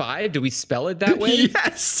 5 Did we spell it that way?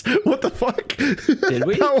 Yes. What the fuck? Did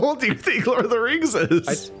we? How old do you think Lord of the Rings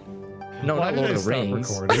is? No, Why not did Lord I of the stop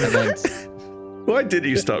Rings. recording? I meant- Why did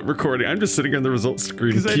you stop recording? I'm just sitting on the results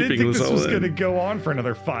screen Because I didn't keeping think this this all was in. going to go on for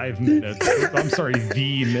another 5 minutes. I'm sorry,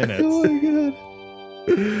 the minutes. Oh my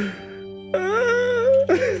god.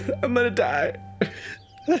 I'm gonna die.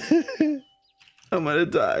 I'm gonna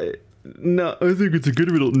die. No, I think it's a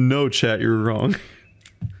good riddle. No, chat, you're wrong.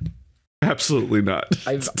 Absolutely not.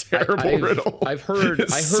 It's a terrible riddle. I've heard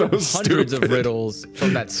It's so hundreds stupid. of riddles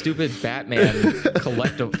from that stupid Batman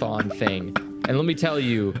collectathon thing. And let me tell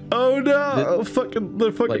you, Oh no! The fucking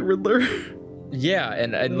like- Riddler. yeah,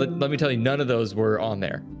 and let me tell you, none of those were on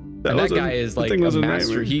there. And was that guy is that like thing a was master.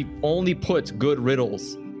 nightmare. He only puts good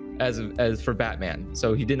riddles as for Batman.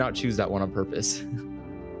 So he did not choose that one on purpose.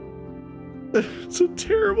 It's a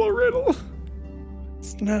terrible riddle.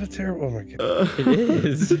 It's not a terrible. Oh my god. It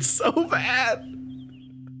is. It's so bad.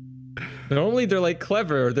 Normally they're like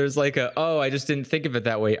clever. There's like I just didn't think of it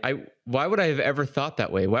that way. Why would I have ever thought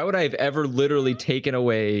that way? Why would I have ever literally taken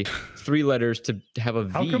away 3 letters to have a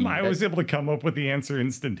V? How come I was able to come up with the answer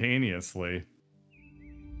instantaneously?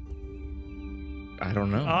 I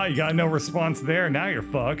don't know. Ah, you got no response there. Now you're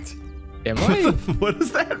fucked. Am I? What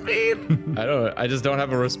does that mean? I just don't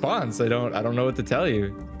have a response. I don't know what to tell you.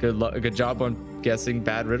 Good job on guessing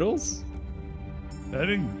bad riddles. I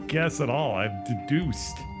didn't guess at all. I've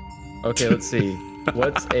deduced. Okay, let's see.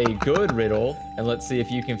 What's a good riddle? And let's see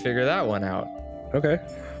if you can figure that one out. Okay.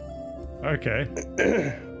 Okay.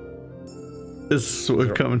 This is what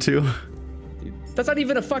we've come to. That's not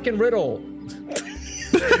even a fucking riddle.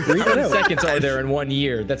 Read How it many out. seconds are there in 1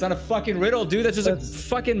 year? That's not a fucking riddle, dude. That's just a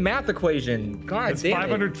fucking math equation. God It's damn it.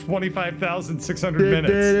 525,600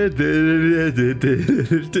 minutes.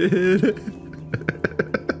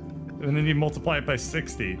 And then you multiply it by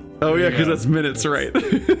 60. Oh yeah, There you because go. that's minutes, right?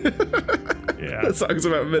 Yeah. That song's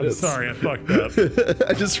about I'm minutes. sorry, I fucked up.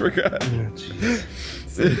 I just forgot.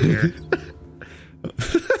 Sit here.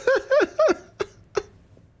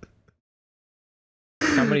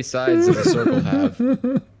 How many sides does a circle have?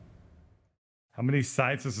 How many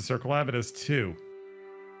sides does a circle have? It has 2.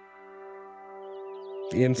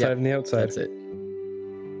 The inside Yep, and the outside. That's it.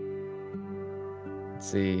 Let's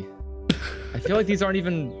see. I feel like these aren't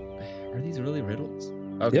even. Are these really riddles?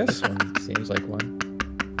 Okay, Yes. this one seems like one.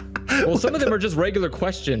 Well, some of them are just regular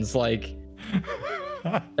questions. Like,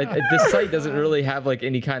 this site doesn't really have like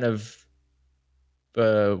any kind of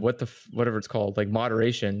whatever it's called, like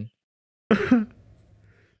moderation.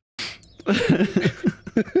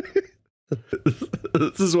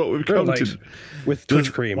 This is what we've come Like, to. with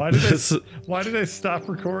Twitch cream. Why did This, why did I stop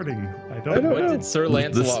recording? I don't don't know. What did Sir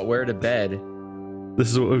Lancelot wear to bed? this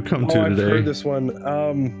is what we've come Oh, to I've today. heard this one.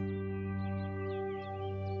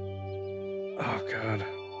 Oh god.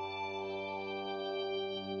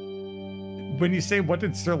 When you say what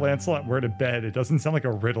did Sir Lancelot wear to bed, it doesn't sound like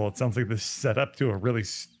a riddle. It sounds like this set up to a really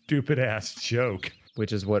stupid ass joke.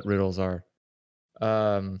 Which is what riddles are.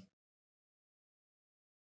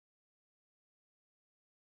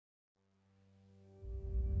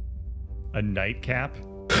 A nightcap?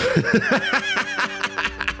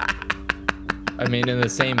 I mean, in the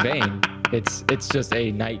same vein, it's just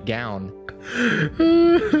a nightgown.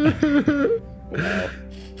 Wow.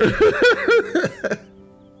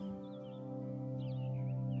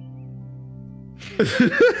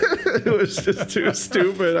 It was just too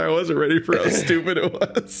stupid. I wasn't ready for how stupid it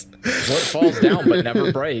was. What falls down but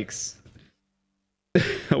never breaks?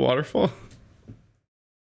 A waterfall?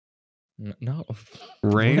 No.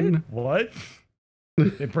 Rain? What?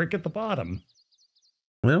 They break at the bottom.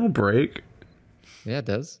 They don't break. Yeah, it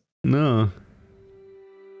does. No.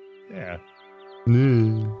 Yeah.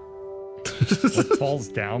 No. What falls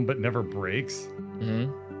down but never breaks?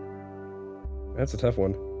 Hmm. That's a tough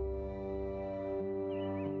one.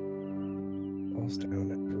 Falls down,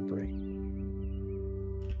 never break.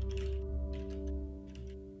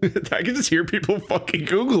 I can just hear people fucking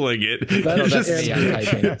Googling it. No, You're that's just- me. I'm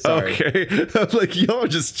typing. Sorry. Okay. I'm like, y'all are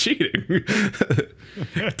just cheating.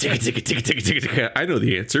 Tick. I know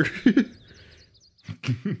the answer.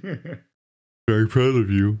 Very proud of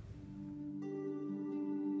you.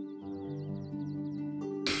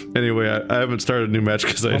 Anyway, I haven't started a new match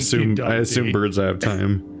because I assume birds have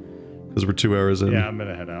time because we're 2 hours in. Yeah, I'm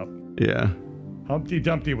gonna head out. Yeah. Humpty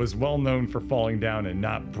Dumpty was well known for falling down and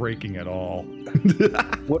not breaking at all.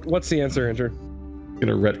 What's the answer, Andrew?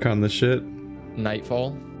 Gonna retcon this shit.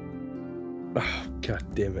 Nightfall. Oh, God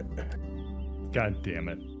damn it. God damn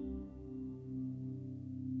it.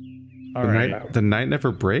 All right. The night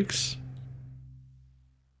never breaks?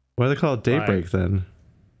 Why do they call it daybreak then?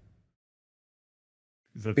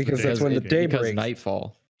 Because that's when the day breaks.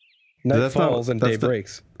 Nightfall. Night falls and day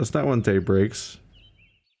breaks. That's not when day breaks.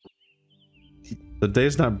 The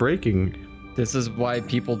day's not breaking. This is why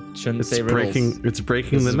people shouldn't say riddles. It's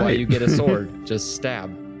breaking the night. This is why you get a sword. Just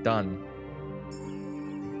stab. Done.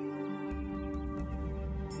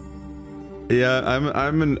 Yeah,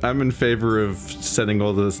 I'm in favor of sending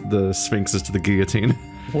all the sphinxes to the guillotine.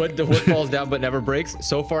 What falls down but never breaks?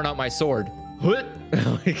 So far, not my sword. What?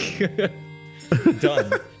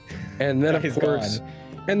 Done. And then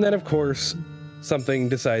of course, something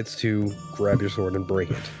decides to grab your sword and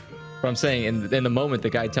break it. But I'm saying, in the moment, the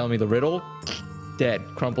guy telling me the riddle, dead,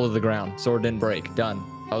 crumple to the ground, sword didn't break, done.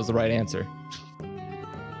 That was the right answer.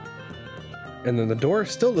 And then the door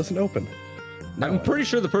still doesn't open. No. I'm pretty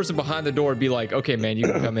sure the person behind the door would be like, okay, man, you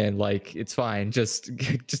can come in. Like, it's fine. Just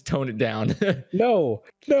tone it down. No.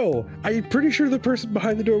 I'm pretty sure the person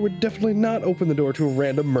behind the door would definitely not open the door to a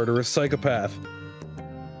random murderous psychopath.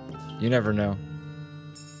 You never know.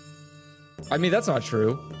 I mean, that's not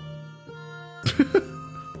true.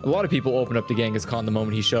 A lot of people open up to Genghis Khan the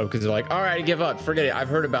moment he showed because they're like, all right, give up. Forget it. I've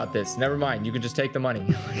heard about this. Never mind. You can just take the money.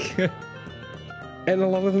 And a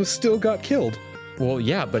lot of them still got killed. Well,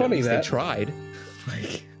 yeah, but Funny at least that. they tried.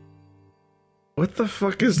 Like, What the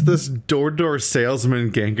fuck is this door-to-door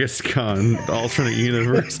salesman Genghis Khan alternate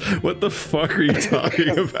universe? What the fuck are you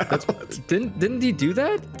talking about? didn't he do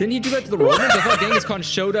that? Didn't he do that to the Romans? I thought Genghis Khan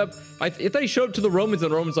showed up. I thought he showed up to the Romans,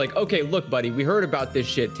 and the Romans like, okay, look, buddy, we heard about this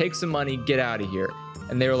shit. Take some money, get out of here.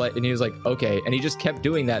 And they were like, and he was like, okay. And he just kept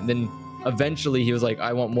doing that. And then eventually he was like,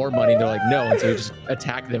 I want more money. And they're like, no. And so he just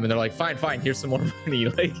attacked them. And they're like, fine, here's some more money.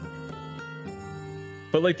 Like.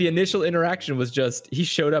 But like the initial interaction was just he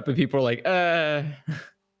showed up and people were like, I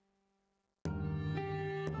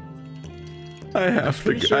have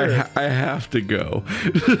to go. I have to go.